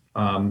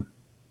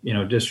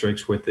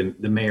 districts with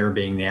the mayor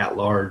being the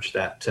at-large,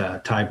 that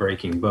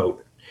tie-breaking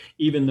vote.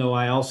 Even though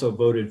I also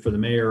voted for the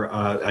mayor,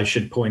 I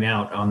should point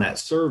out on that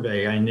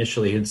survey, I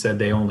initially had said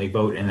they only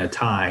vote in a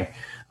tie.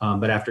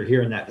 But after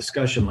hearing that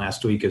discussion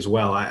last week as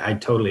well, I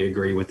totally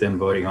agree with them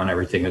voting on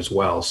everything as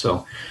well.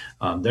 So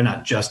they're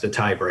not just a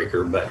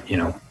tiebreaker, but,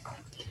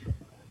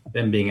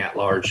 them being at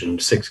large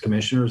and 6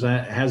 commissioners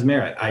has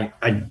merit.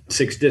 I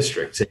 6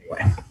 districts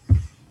anyway.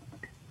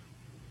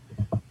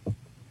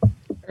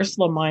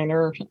 Ursula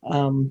Minor,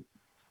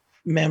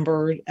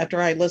 member,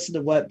 after I listened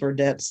to what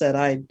Burdette said,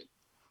 I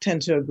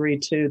tend to agree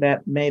too.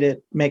 That made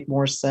it make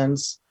more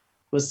sense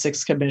with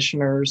 6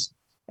 commissioners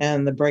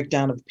and the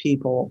breakdown of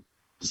people.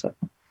 So.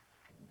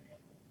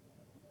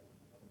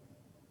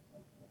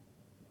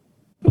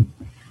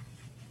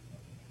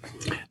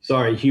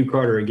 Sorry, Hugh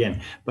Carter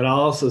again. But I'll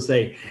also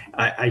say,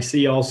 I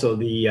see also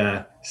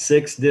the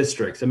 6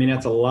 districts. I mean,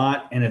 that's a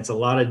lot, and it's a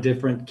lot of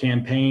different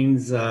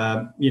campaigns,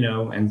 and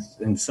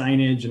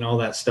signage and all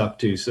that stuff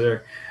too. So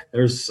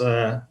there's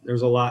a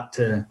lot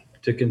to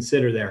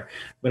consider there.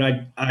 But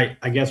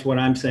I guess what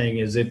I'm saying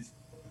is,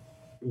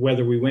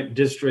 whether we went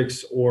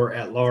districts or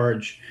at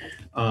large,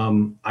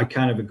 I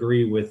kind of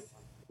agree with,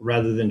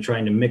 rather than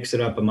trying to mix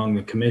it up among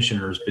the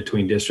commissioners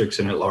between districts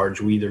and at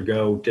large, we either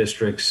go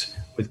districts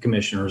with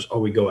commissioners or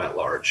we go at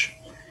large,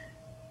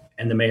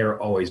 and the mayor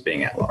always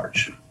being at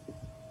large.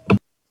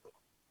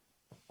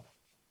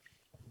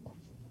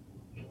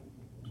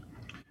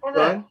 I have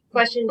a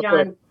question,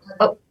 John.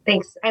 Oh,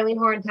 thanks. Eileen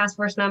Horn, task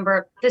force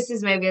member. This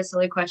is maybe a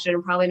silly question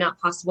and probably not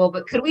possible,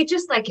 but could we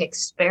just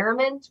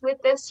experiment with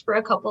this for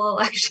a couple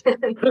elections?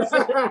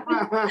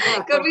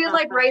 Could we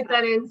write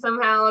that in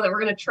somehow, that we're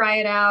going to try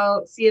it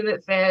out, see if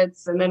it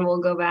fits, and then we'll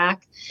go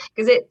back?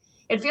 Because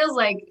it feels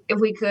like if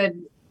we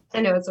could,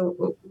 I know it's a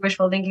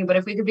wishful thinking, but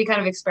if we could be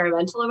kind of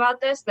experimental about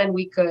this, then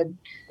we could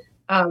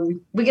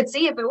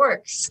see if it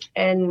works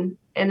and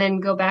then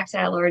go back to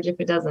at large if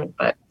it doesn't.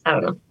 But I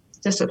don't know.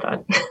 Just a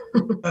thought.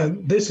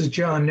 This is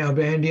John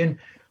Nalbandian.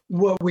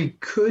 What we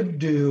could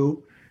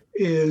do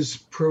is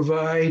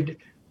provide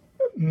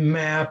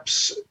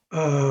maps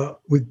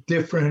with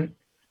different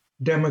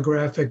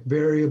demographic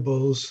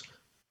variables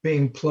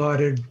being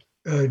plotted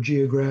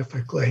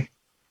geographically.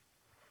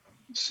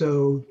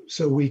 So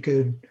we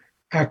could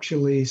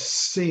actually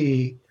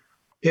see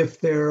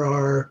if there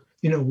are,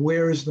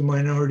 where is the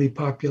minority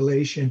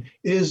population?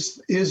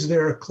 Is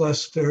there a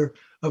cluster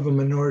of a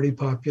minority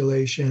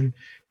population?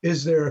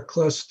 Is there a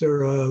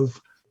cluster of,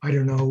 I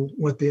don't know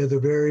what the other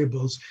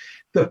variables?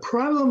 The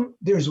problem,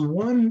 there's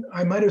one,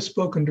 I might have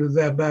spoken to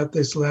that about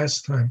this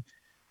last time.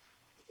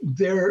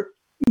 There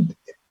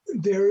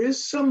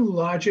is some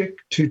logic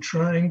to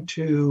trying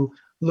to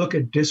look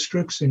at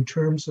districts in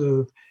terms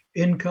of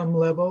income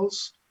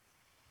levels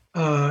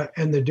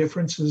and the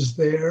differences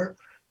there,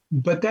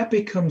 but that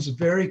becomes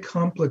very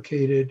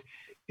complicated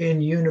in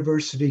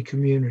university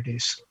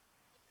communities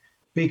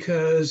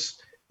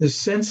because the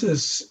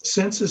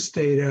census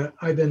data,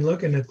 I've been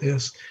looking at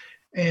this,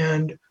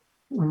 and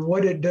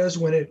what it does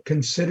when it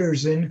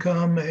considers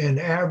income and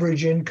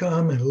average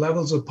income and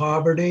levels of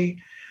poverty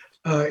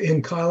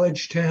in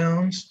college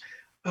towns,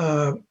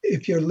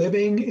 if you're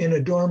living in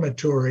a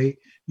dormitory,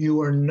 you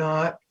are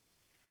not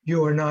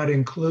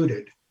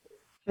included.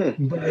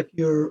 But if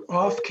you're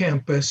off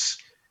campus,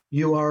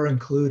 you are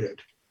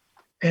included.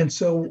 And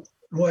so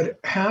what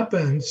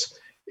happens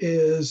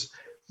is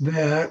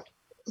that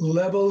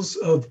levels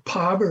of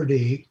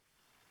poverty,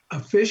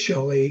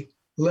 officially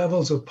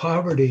levels of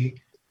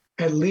poverty,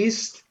 at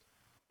least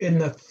in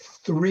the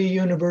 3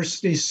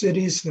 university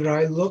cities that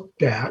I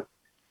looked at,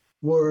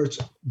 were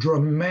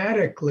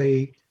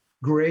dramatically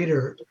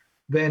greater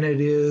than it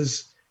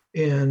is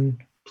in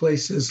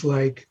places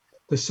like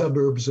the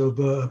suburbs of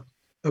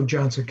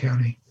Johnson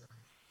County.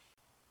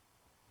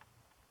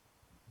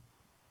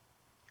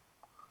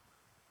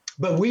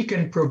 But we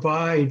can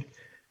provide,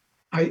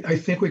 I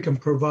think we can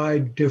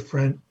provide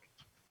different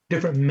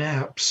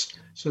maps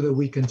so that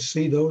we can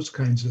see those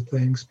kinds of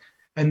things.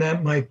 And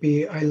that might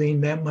be,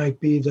 Eileen, that might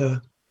be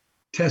the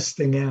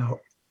testing out.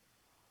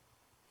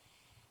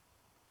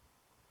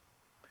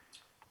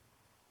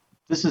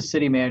 This is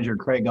City Manager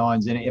Craig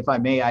Owens, and if I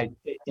may,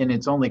 and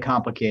it's only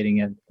complicating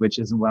it, which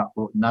isn't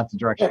not the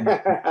direction.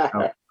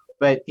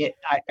 But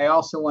I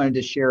also wanted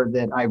to share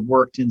that I've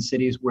worked in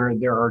cities where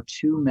there are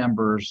 2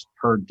 members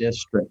per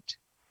district.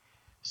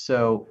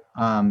 So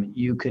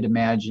you could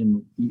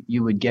imagine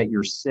you would get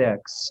your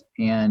 6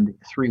 and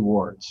 3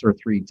 wards or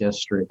 3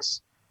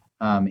 districts.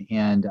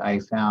 And I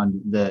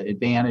found the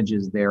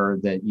advantages there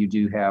that you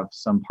do have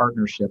some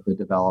partnership that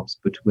develops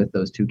with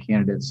those 2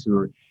 candidates who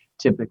are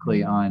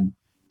typically on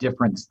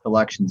different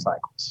election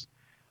cycles.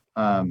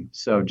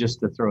 So just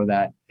to throw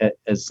that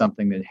as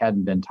something that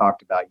hadn't been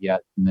talked about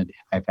yet and that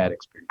I've had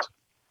experience with.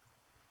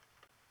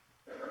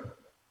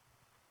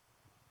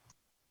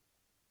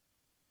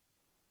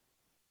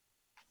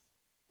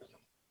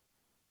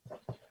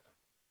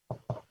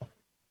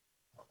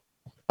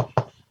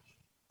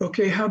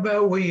 Okay, how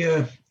about we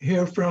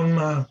hear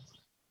from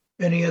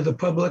any of the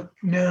public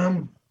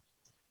now?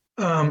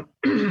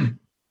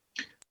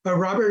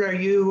 Robert, are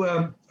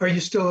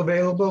you still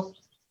available?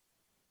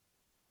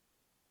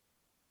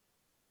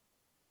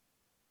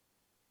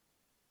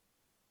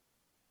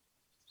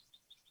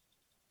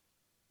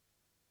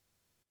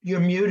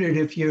 You're muted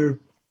if you're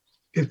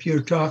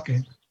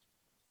talking.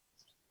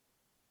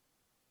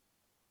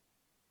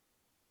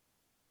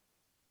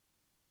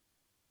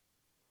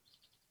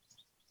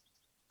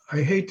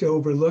 I hate to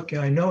overlook it.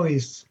 I know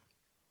he's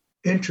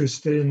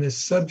interested in this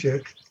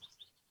subject.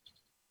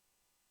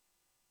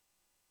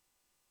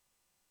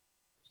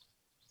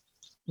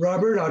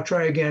 Robert, I'll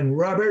try again.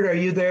 Robert, are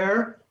you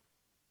there?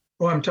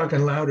 Oh, I'm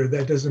talking louder.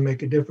 That doesn't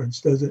make a difference,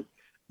 does it?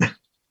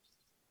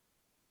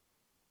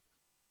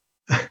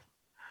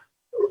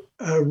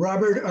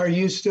 Robert, are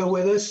you still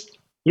with us?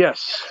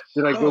 Yes.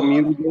 Did I go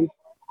mute again?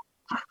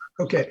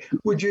 Okay.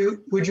 Would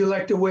you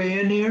like to weigh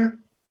in here?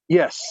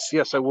 Yes,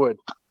 I would.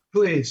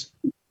 Please.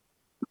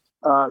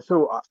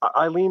 So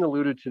Eileen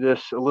alluded to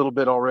this a little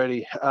bit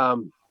already,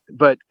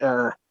 but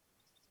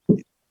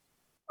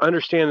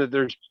understand that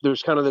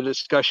there's kind of the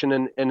discussion,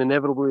 and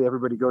inevitably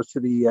everybody goes to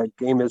the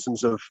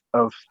gameisms of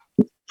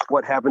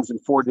what happens in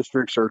 4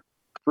 districts or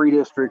 3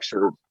 districts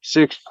or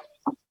 6.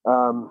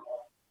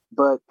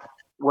 But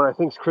what I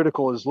think is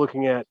critical is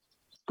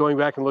going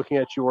back and looking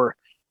at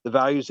the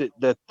values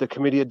that the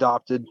committee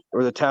adopted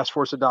or the task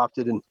force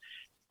adopted, and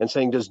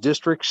saying, does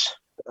districts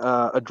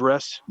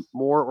address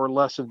more or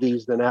less of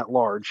these than at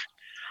large?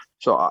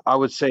 So I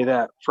would say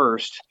that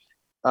first.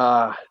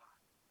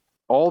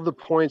 All the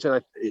points,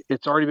 and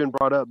it's already been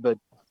brought up, but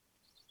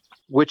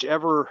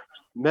whichever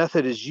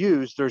method is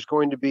used, there's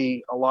going to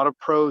be a lot of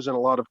pros and a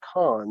lot of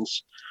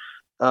cons.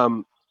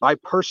 I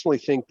personally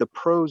think the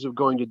pros of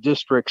going to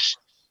districts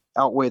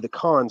outweigh the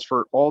cons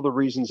for all the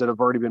reasons that have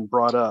already been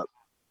brought up.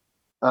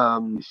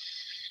 Let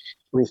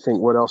me think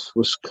what else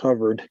was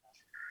covered.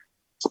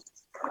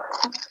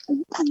 I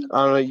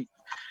don't know.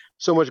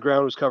 So much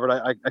ground was covered.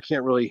 I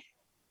can't really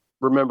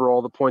remember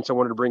all the points I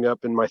wanted to bring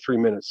up in my 3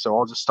 minutes. So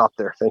I'll just stop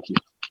there. Thank you.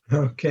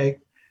 Okay.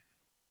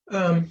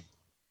 I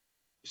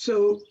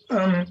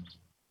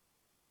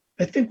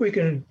think we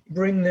can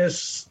bring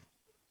this,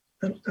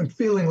 I'm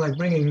feeling like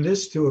bringing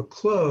this to a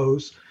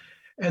close.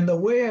 And the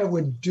way I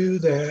would do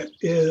that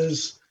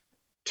is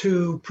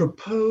to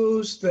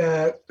propose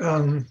that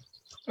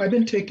I've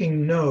been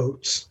taking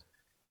notes,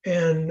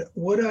 and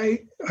what I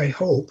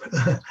hope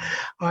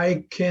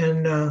I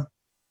can,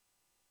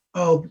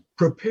 I'll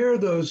prepare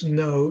those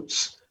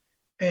notes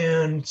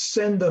and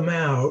send them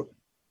out,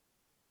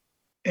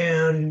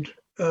 and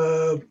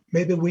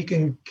maybe we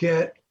can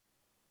get,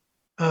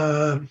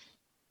 maybe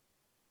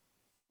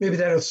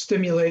that'll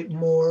stimulate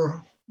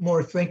more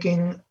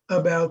thinking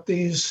about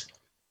these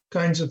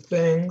kinds of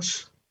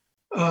things.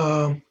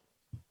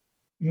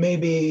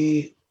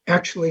 Maybe I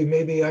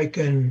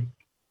can,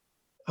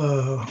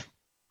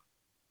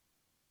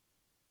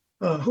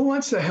 who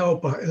wants to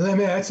help?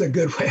 That's a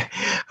good way.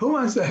 Who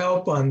wants to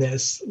help on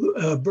this?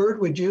 Bert,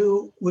 would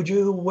you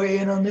weigh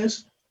in on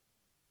this?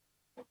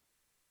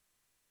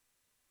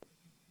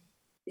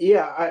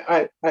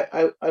 Yeah,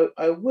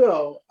 I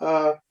will,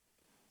 but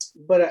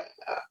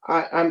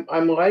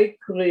I'm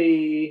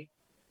likely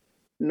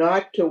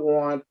not to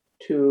want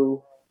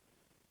to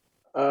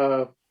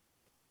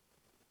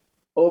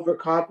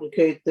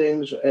overcomplicate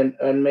things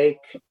and make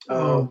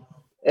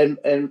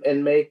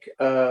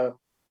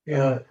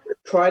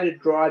try to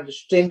draw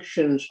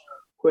distinctions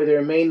where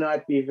there may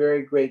not be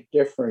very great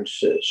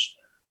differences.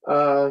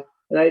 And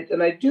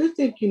I do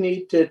think you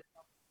need to.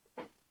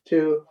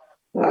 The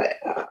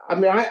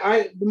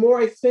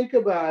more I think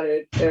about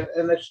it,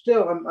 and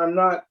I'm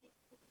not.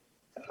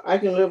 I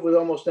can live with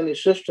almost any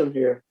system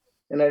here,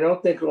 and I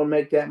don't think it'll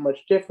make that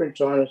much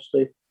difference,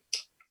 honestly.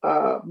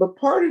 But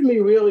part of me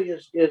really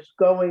is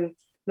going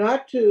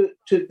not to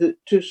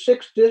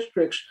 6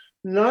 districts,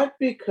 not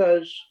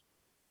because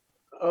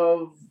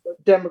of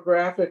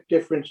demographic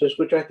differences,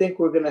 which I think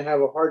we're going to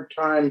have a hard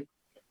time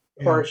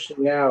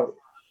parsing out,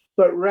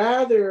 but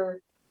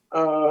rather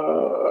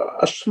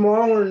a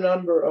smaller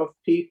number of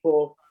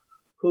people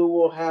who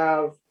will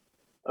have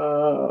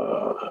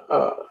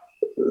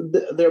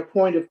their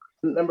point of,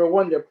 number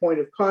one, their point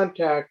of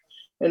contact,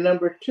 and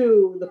number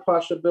two, the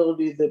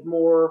possibility that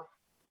more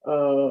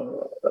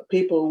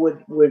people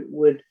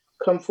would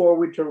come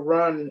forward to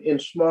run in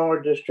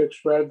smaller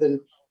districts rather than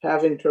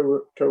having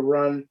to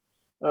run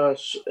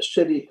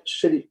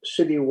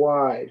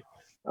citywide.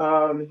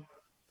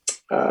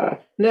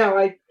 Now,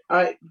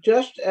 I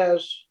just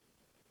as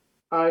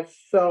I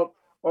felt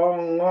all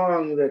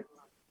along that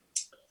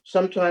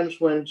sometimes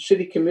when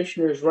city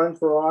commissioners run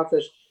for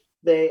office,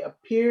 they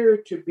appear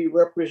to be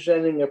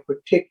representing a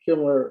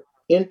particular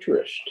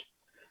interest.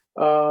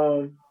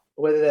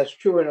 Whether that's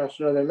true or not is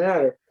another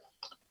matter.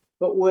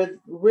 But with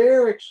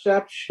rare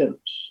exceptions,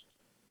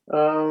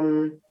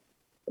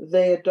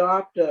 they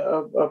adopt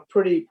a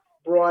pretty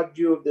broad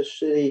view of the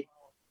city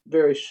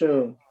very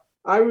soon.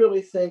 I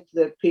really think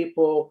that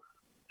people,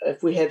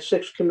 if we had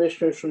 6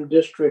 commissioners from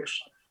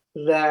districts,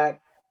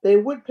 that they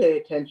would pay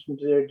attention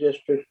to their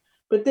district,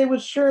 but they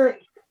would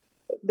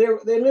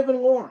they live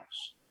in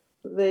Lawrence.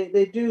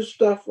 They do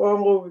stuff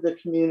all over the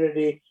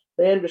community.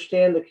 They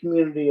understand the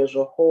community as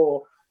a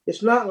whole.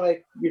 It's not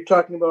like you're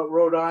talking about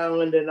Rhode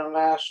Island and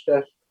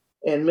Alaska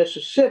and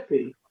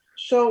Mississippi.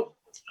 So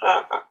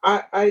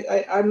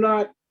I'm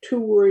not too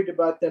worried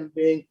about them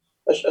being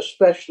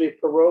especially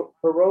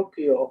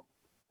parochial.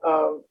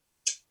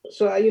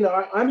 So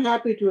I'm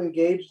happy to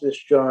engage this,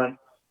 John.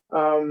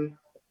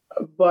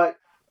 But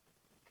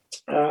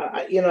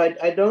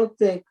I don't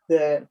think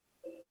that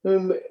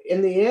in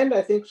the end,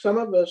 I think some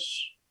of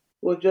us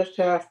will just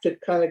have to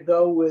kind of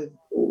go with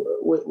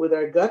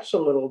our guts a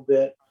little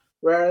bit,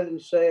 rather than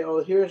say,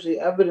 "Oh, here's the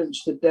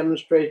evidence that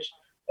demonstrates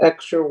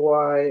X or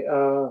Y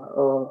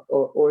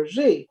or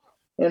Z."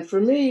 And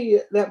for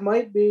me, that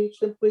might be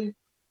simply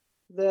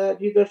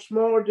that you got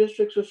smaller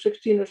districts of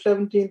 16 or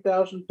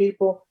 17,000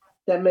 people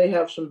that may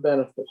have some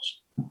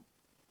benefits.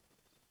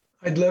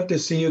 I'd love to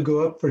see you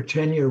go up for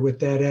tenure with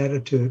that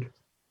attitude.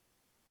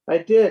 I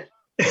did.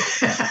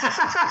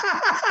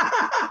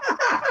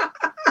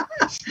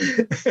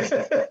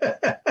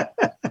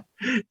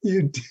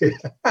 You did.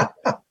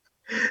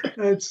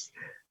 That's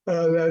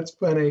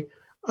funny.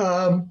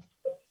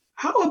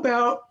 How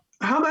about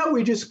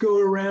we just go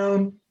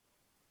around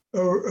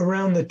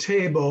the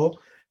table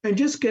and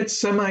just get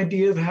some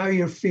idea of how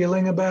you're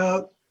feeling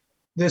about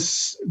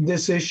this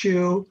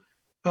issue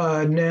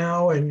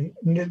now, and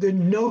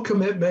no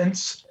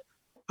commitments.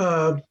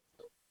 So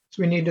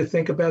we need to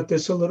think about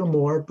this a little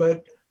more,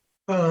 but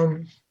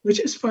let's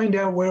just find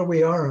out where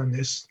we are on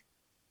this.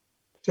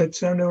 Does that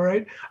sound all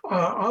right?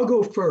 I'll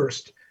go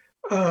first.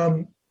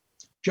 John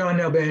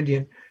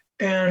Nalbandian.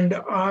 And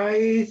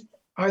I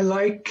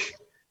like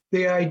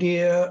the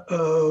idea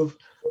of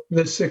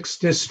the 6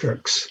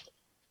 districts.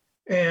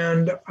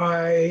 And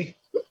I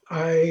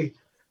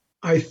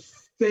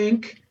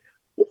think,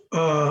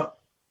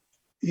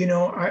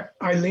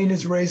 Eileen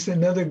has raised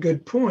another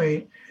good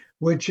point,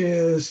 which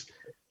is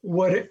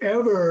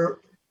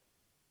whatever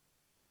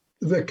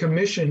the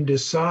commission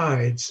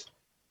decides,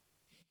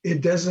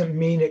 it doesn't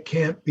mean it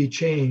can't be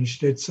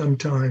changed at some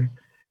time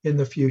in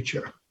the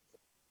future.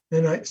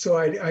 And I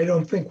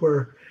don't think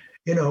we're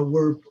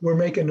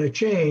making a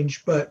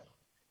change, but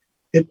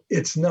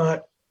it's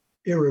not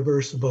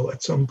irreversible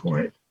at some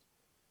point.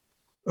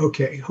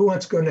 Okay, who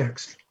wants to go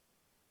next?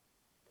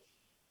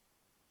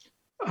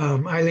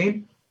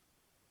 Eileen?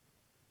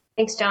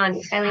 Thanks,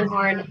 John. Eileen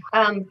Horn.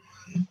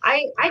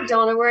 I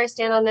don't know where I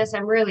stand on this.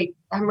 I'm really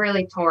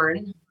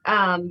torn.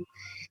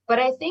 But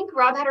I think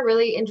Rob had a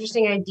really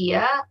interesting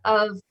idea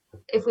of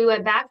if we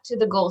went back to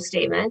the goal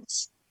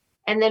statements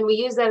and then we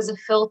use that as a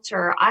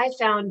filter. I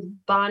found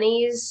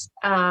Bonnie's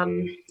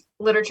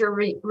literature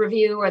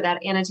review, or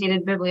that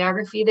annotated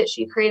bibliography that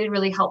she created,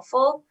 really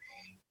helpful.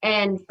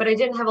 But I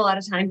didn't have a lot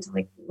of time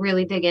to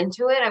really dig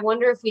into it. I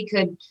wonder if we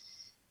could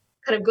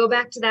kind of go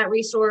back to that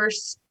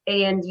resource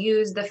and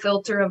use the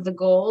filter of the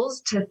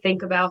goals to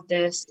think about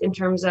this in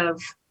terms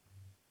of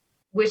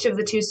which of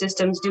the 2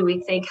 systems do we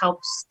think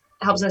helps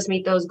us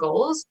meet those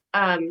goals.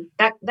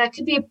 That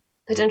could be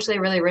potentially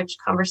a really rich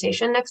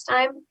conversation next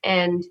time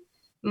and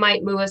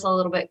might move us a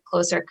little bit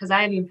closer, because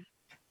I don't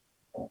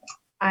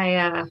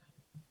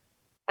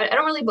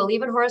really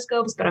believe in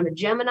horoscopes, but I'm a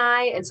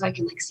Gemini, and so I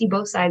can see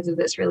both sides of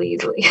this really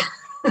easily.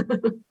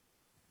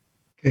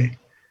 Okay,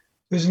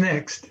 who's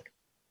next?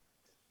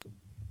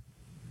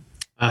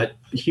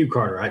 Hugh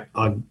Carter.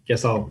 I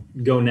guess I'll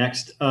go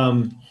next.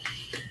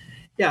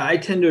 Yeah, I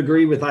tend to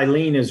agree with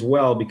Eileen as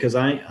well, because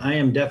I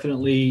am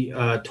definitely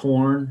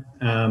torn.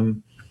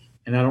 And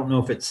I don't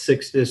know if it's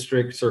 6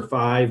 districts or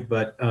 5,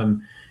 but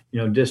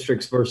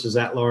districts versus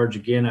at large.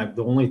 Again,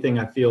 the only thing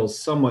I feel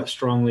somewhat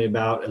strongly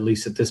about, at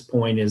least at this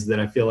point, is that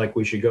I feel like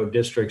we should go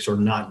districts or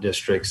not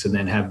districts, and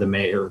then have the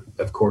mayor,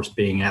 of course,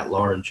 being at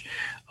large.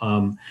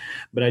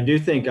 But I do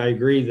think I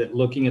agree that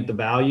looking at the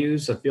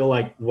values, I feel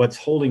like what's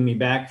holding me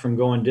back from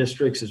going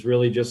districts is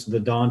really just the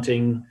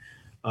daunting,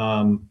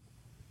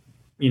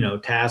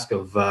 task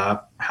of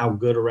how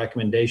good a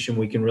recommendation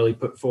we can really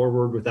put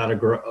forward without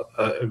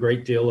a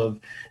great deal of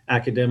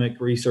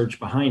academic research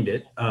behind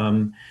it.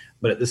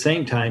 But at the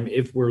same time,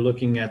 if we're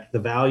looking at the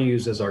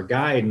values as our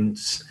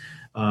guidance,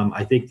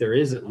 I think there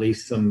is at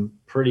least some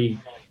pretty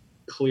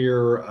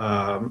clear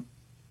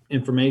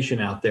information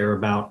out there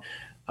about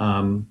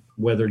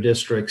whether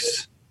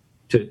districts,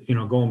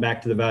 going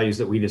back to the values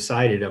that we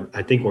decided,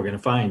 I think we're going to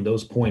find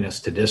those point us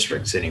to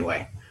districts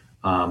anyway.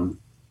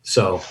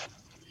 So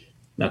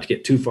not to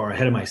get too far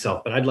ahead of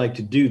myself, but I'd like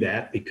to do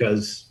that,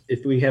 because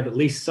if we have at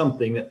least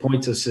something that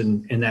points us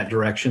in that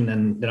direction,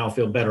 then I'll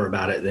feel better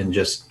about it than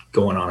just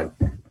going on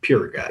a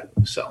pure gut.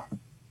 So.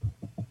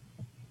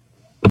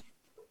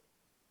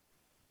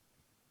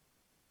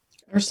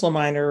 Ursula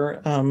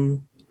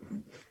Minor,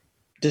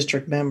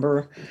 district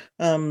member.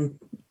 I'm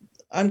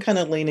kind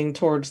of leaning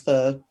towards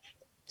the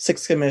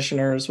 6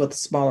 commissioners with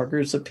smaller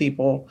groups of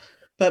people,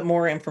 but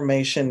more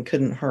information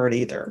couldn't hurt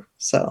either.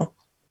 So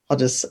I'll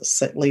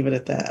just leave it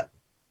at that.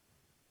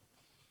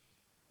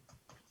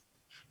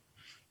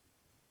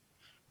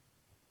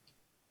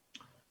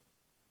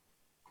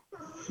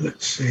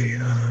 let's see.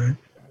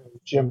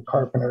 Jim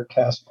Carpenter,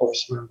 task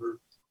force member.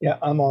 Yeah,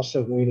 I'm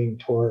also leaning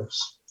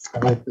towards, I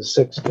like the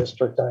 6th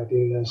district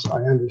ideas.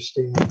 I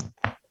understand.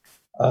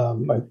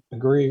 I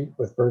agree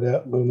with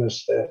Burdette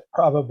Loomis that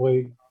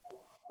probably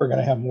we're going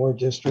to have more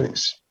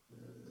districts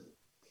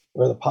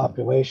where the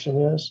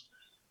population is.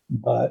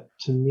 But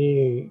to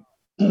me,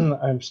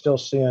 I'm still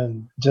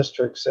seeing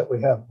districts that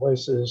we have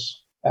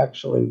voices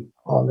actually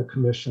on the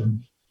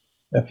commission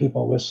that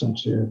people listen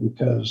to,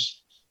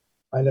 because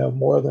I know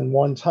more than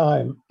one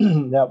time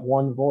that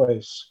one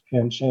voice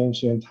can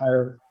change the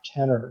entire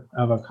tenor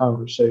of a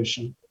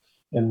conversation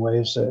in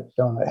ways that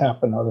don't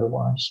happen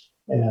otherwise.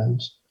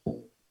 And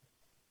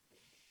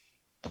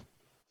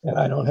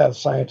I don't have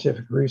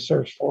scientific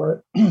research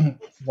for it,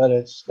 but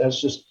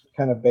that's just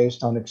kind of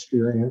based on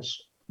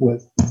experience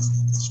with,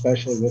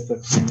 especially with the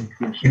planning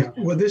commission.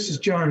 Well, this is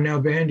John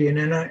Nalbandian,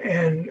 and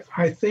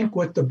I think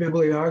what the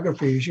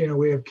bibliographies,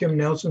 we have Kim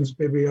Nelson's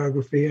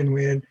bibliography, and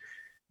we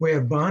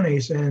have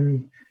Bonnie's,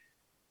 and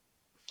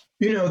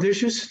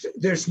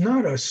there's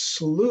not a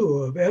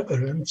slew of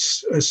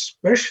evidence,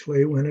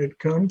 especially when it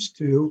comes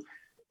to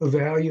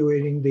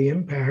evaluating the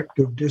impact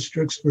of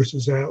districts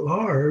versus at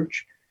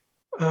large.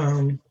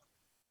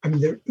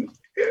 They're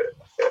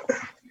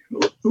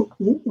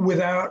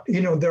without,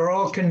 they're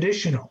all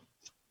conditional.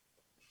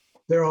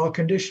 They're all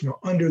conditional.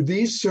 Under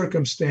these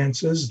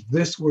circumstances,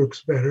 this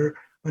works better.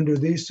 Under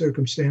these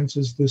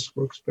circumstances, this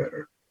works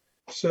better.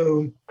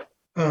 So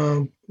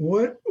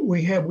what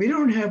we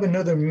don't have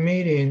another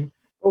meeting.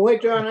 Oh,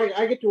 wait, John,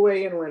 I get to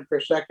weigh in for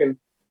a second,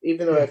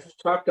 even though I've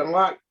talked a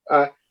lot.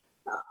 I'm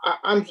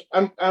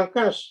kind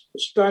of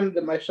stunned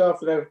at myself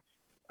that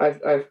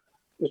I've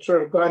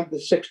sort of gone to the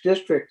 6th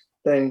district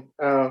thing.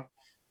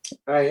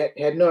 I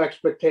had no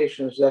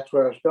expectations that's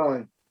where I was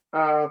going.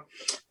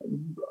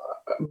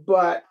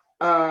 But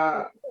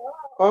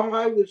all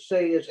I would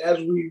say is, as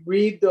we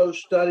read those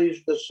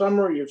studies, the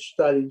summary of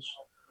studies,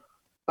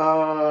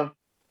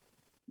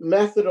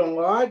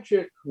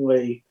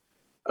 methodologically,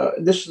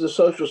 this is the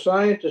social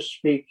scientist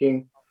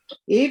speaking,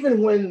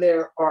 even when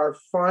there are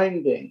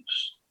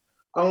findings,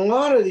 a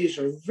lot of these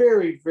are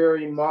very,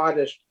 very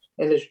modest,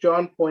 and as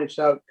John points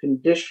out,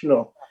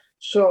 conditional.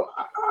 So,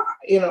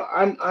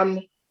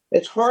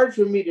 it's hard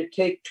for me to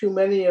take too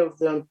many of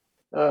them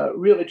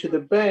really to the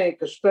bank,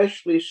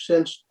 especially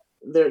since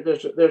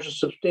there's a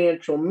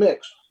substantial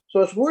mix. So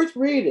it's worth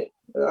reading.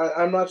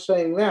 I'm not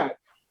saying that,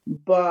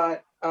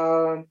 but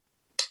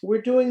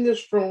we're doing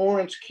this for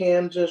Lawrence,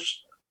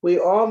 Kansas. We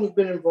all have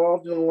been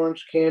involved in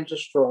Lawrence,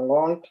 Kansas for a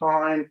long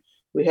time.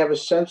 We have a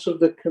sense of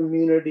the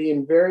community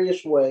in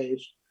various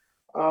ways.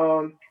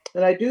 And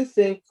I do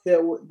think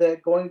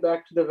that going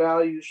back to the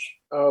values,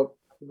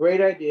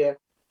 great idea,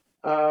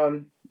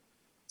 and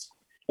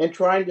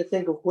trying to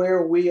think of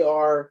where we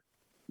are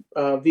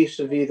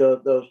vis-a-vis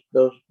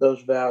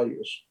those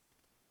values.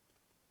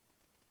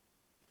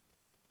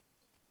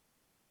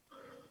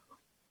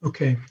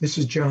 Okay, this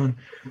is John.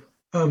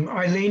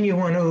 Eileen, you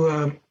want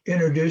to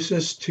introduce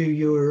us to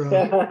your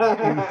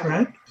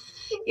friend?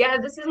 Yeah,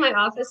 this is my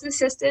office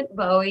assistant,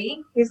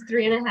 Bowie. He's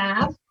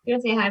 3.5. You want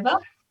to say hi, Bo?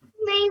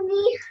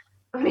 Maybe.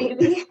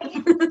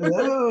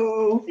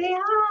 Hello. Say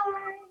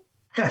hi.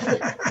 Look at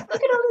all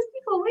these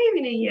people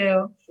waving at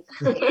you.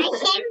 I can't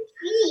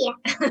see.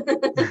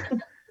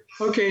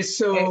 Okay,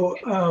 so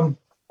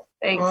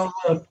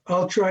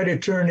I'll try to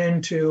turn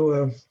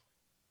into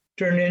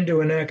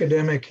an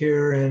academic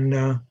here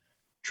and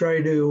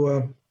try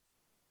to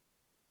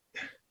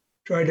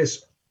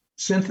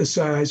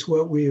synthesize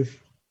what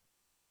we've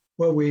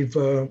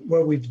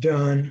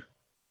done,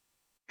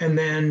 and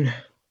then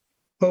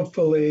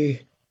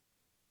hopefully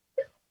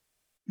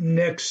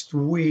next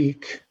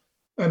month,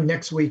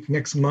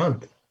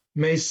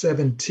 May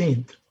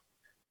 17th,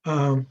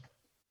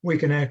 we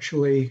can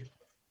actually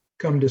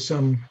come to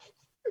some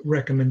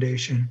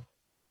recommendation.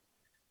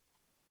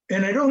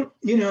 And I don't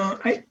know.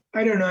 I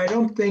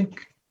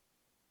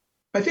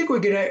think we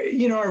could,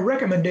 our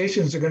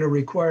recommendations are going to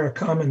require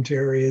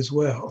commentary as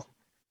well.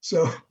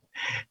 So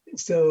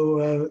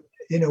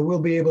we'll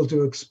be able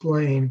to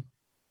explain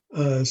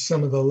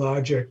some of the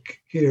logic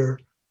here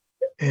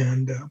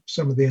and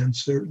some of the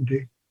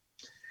uncertainty.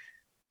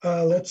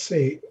 Let's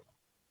see.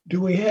 Do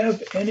we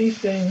have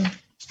anything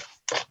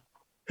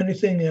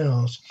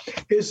else?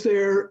 Is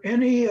there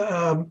any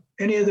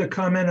other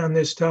comment on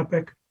this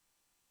topic?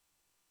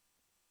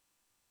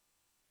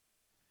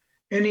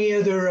 Any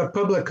other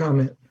public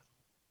comment?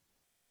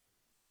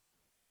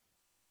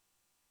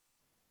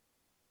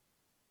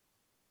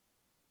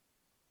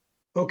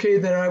 Okay,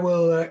 then I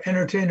will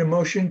entertain a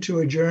motion to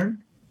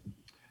adjourn.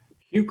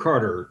 Hugh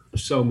Carter,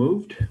 so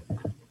moved.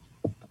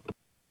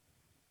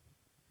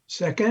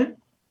 Second?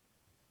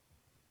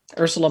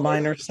 Ursula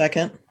Minor,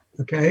 second.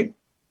 Okay.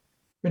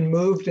 Been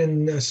moved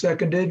and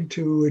seconded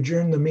to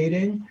adjourn the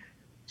meeting.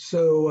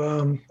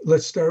 So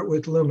let's start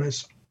with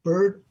Loomis.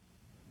 Byrd?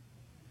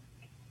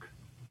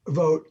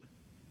 Vote.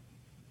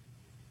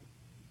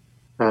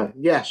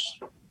 Yes.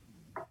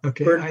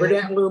 Okay.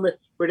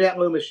 Burdette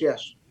Loomis,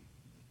 yes.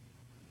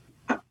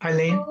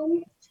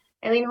 Eileen?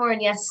 Eileen Horn,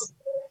 yes.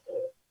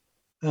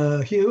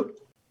 Hugh,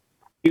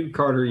 Hugh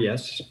Carter,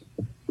 yes.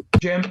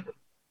 Jim,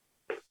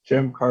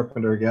 Jim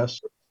Carpenter,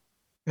 yes.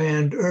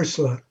 and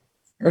Ursula,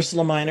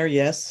 Ursula Minor,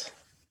 yes.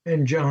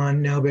 and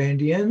John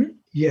Nalbandian,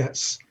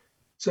 yes.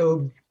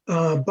 So,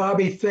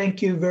 Bobby,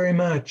 thank you very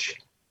much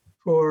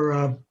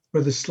for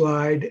the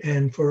slide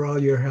and for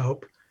all your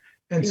help.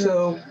 And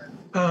so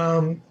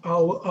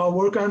I'll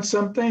work on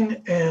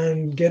something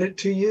and get it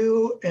to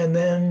you, and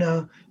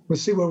then we'll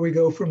see where we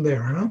go from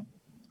there, huh?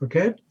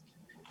 Okay?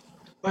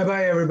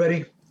 Bye-bye,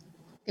 everybody.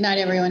 Good night,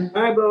 everyone.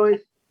 Bye, boys.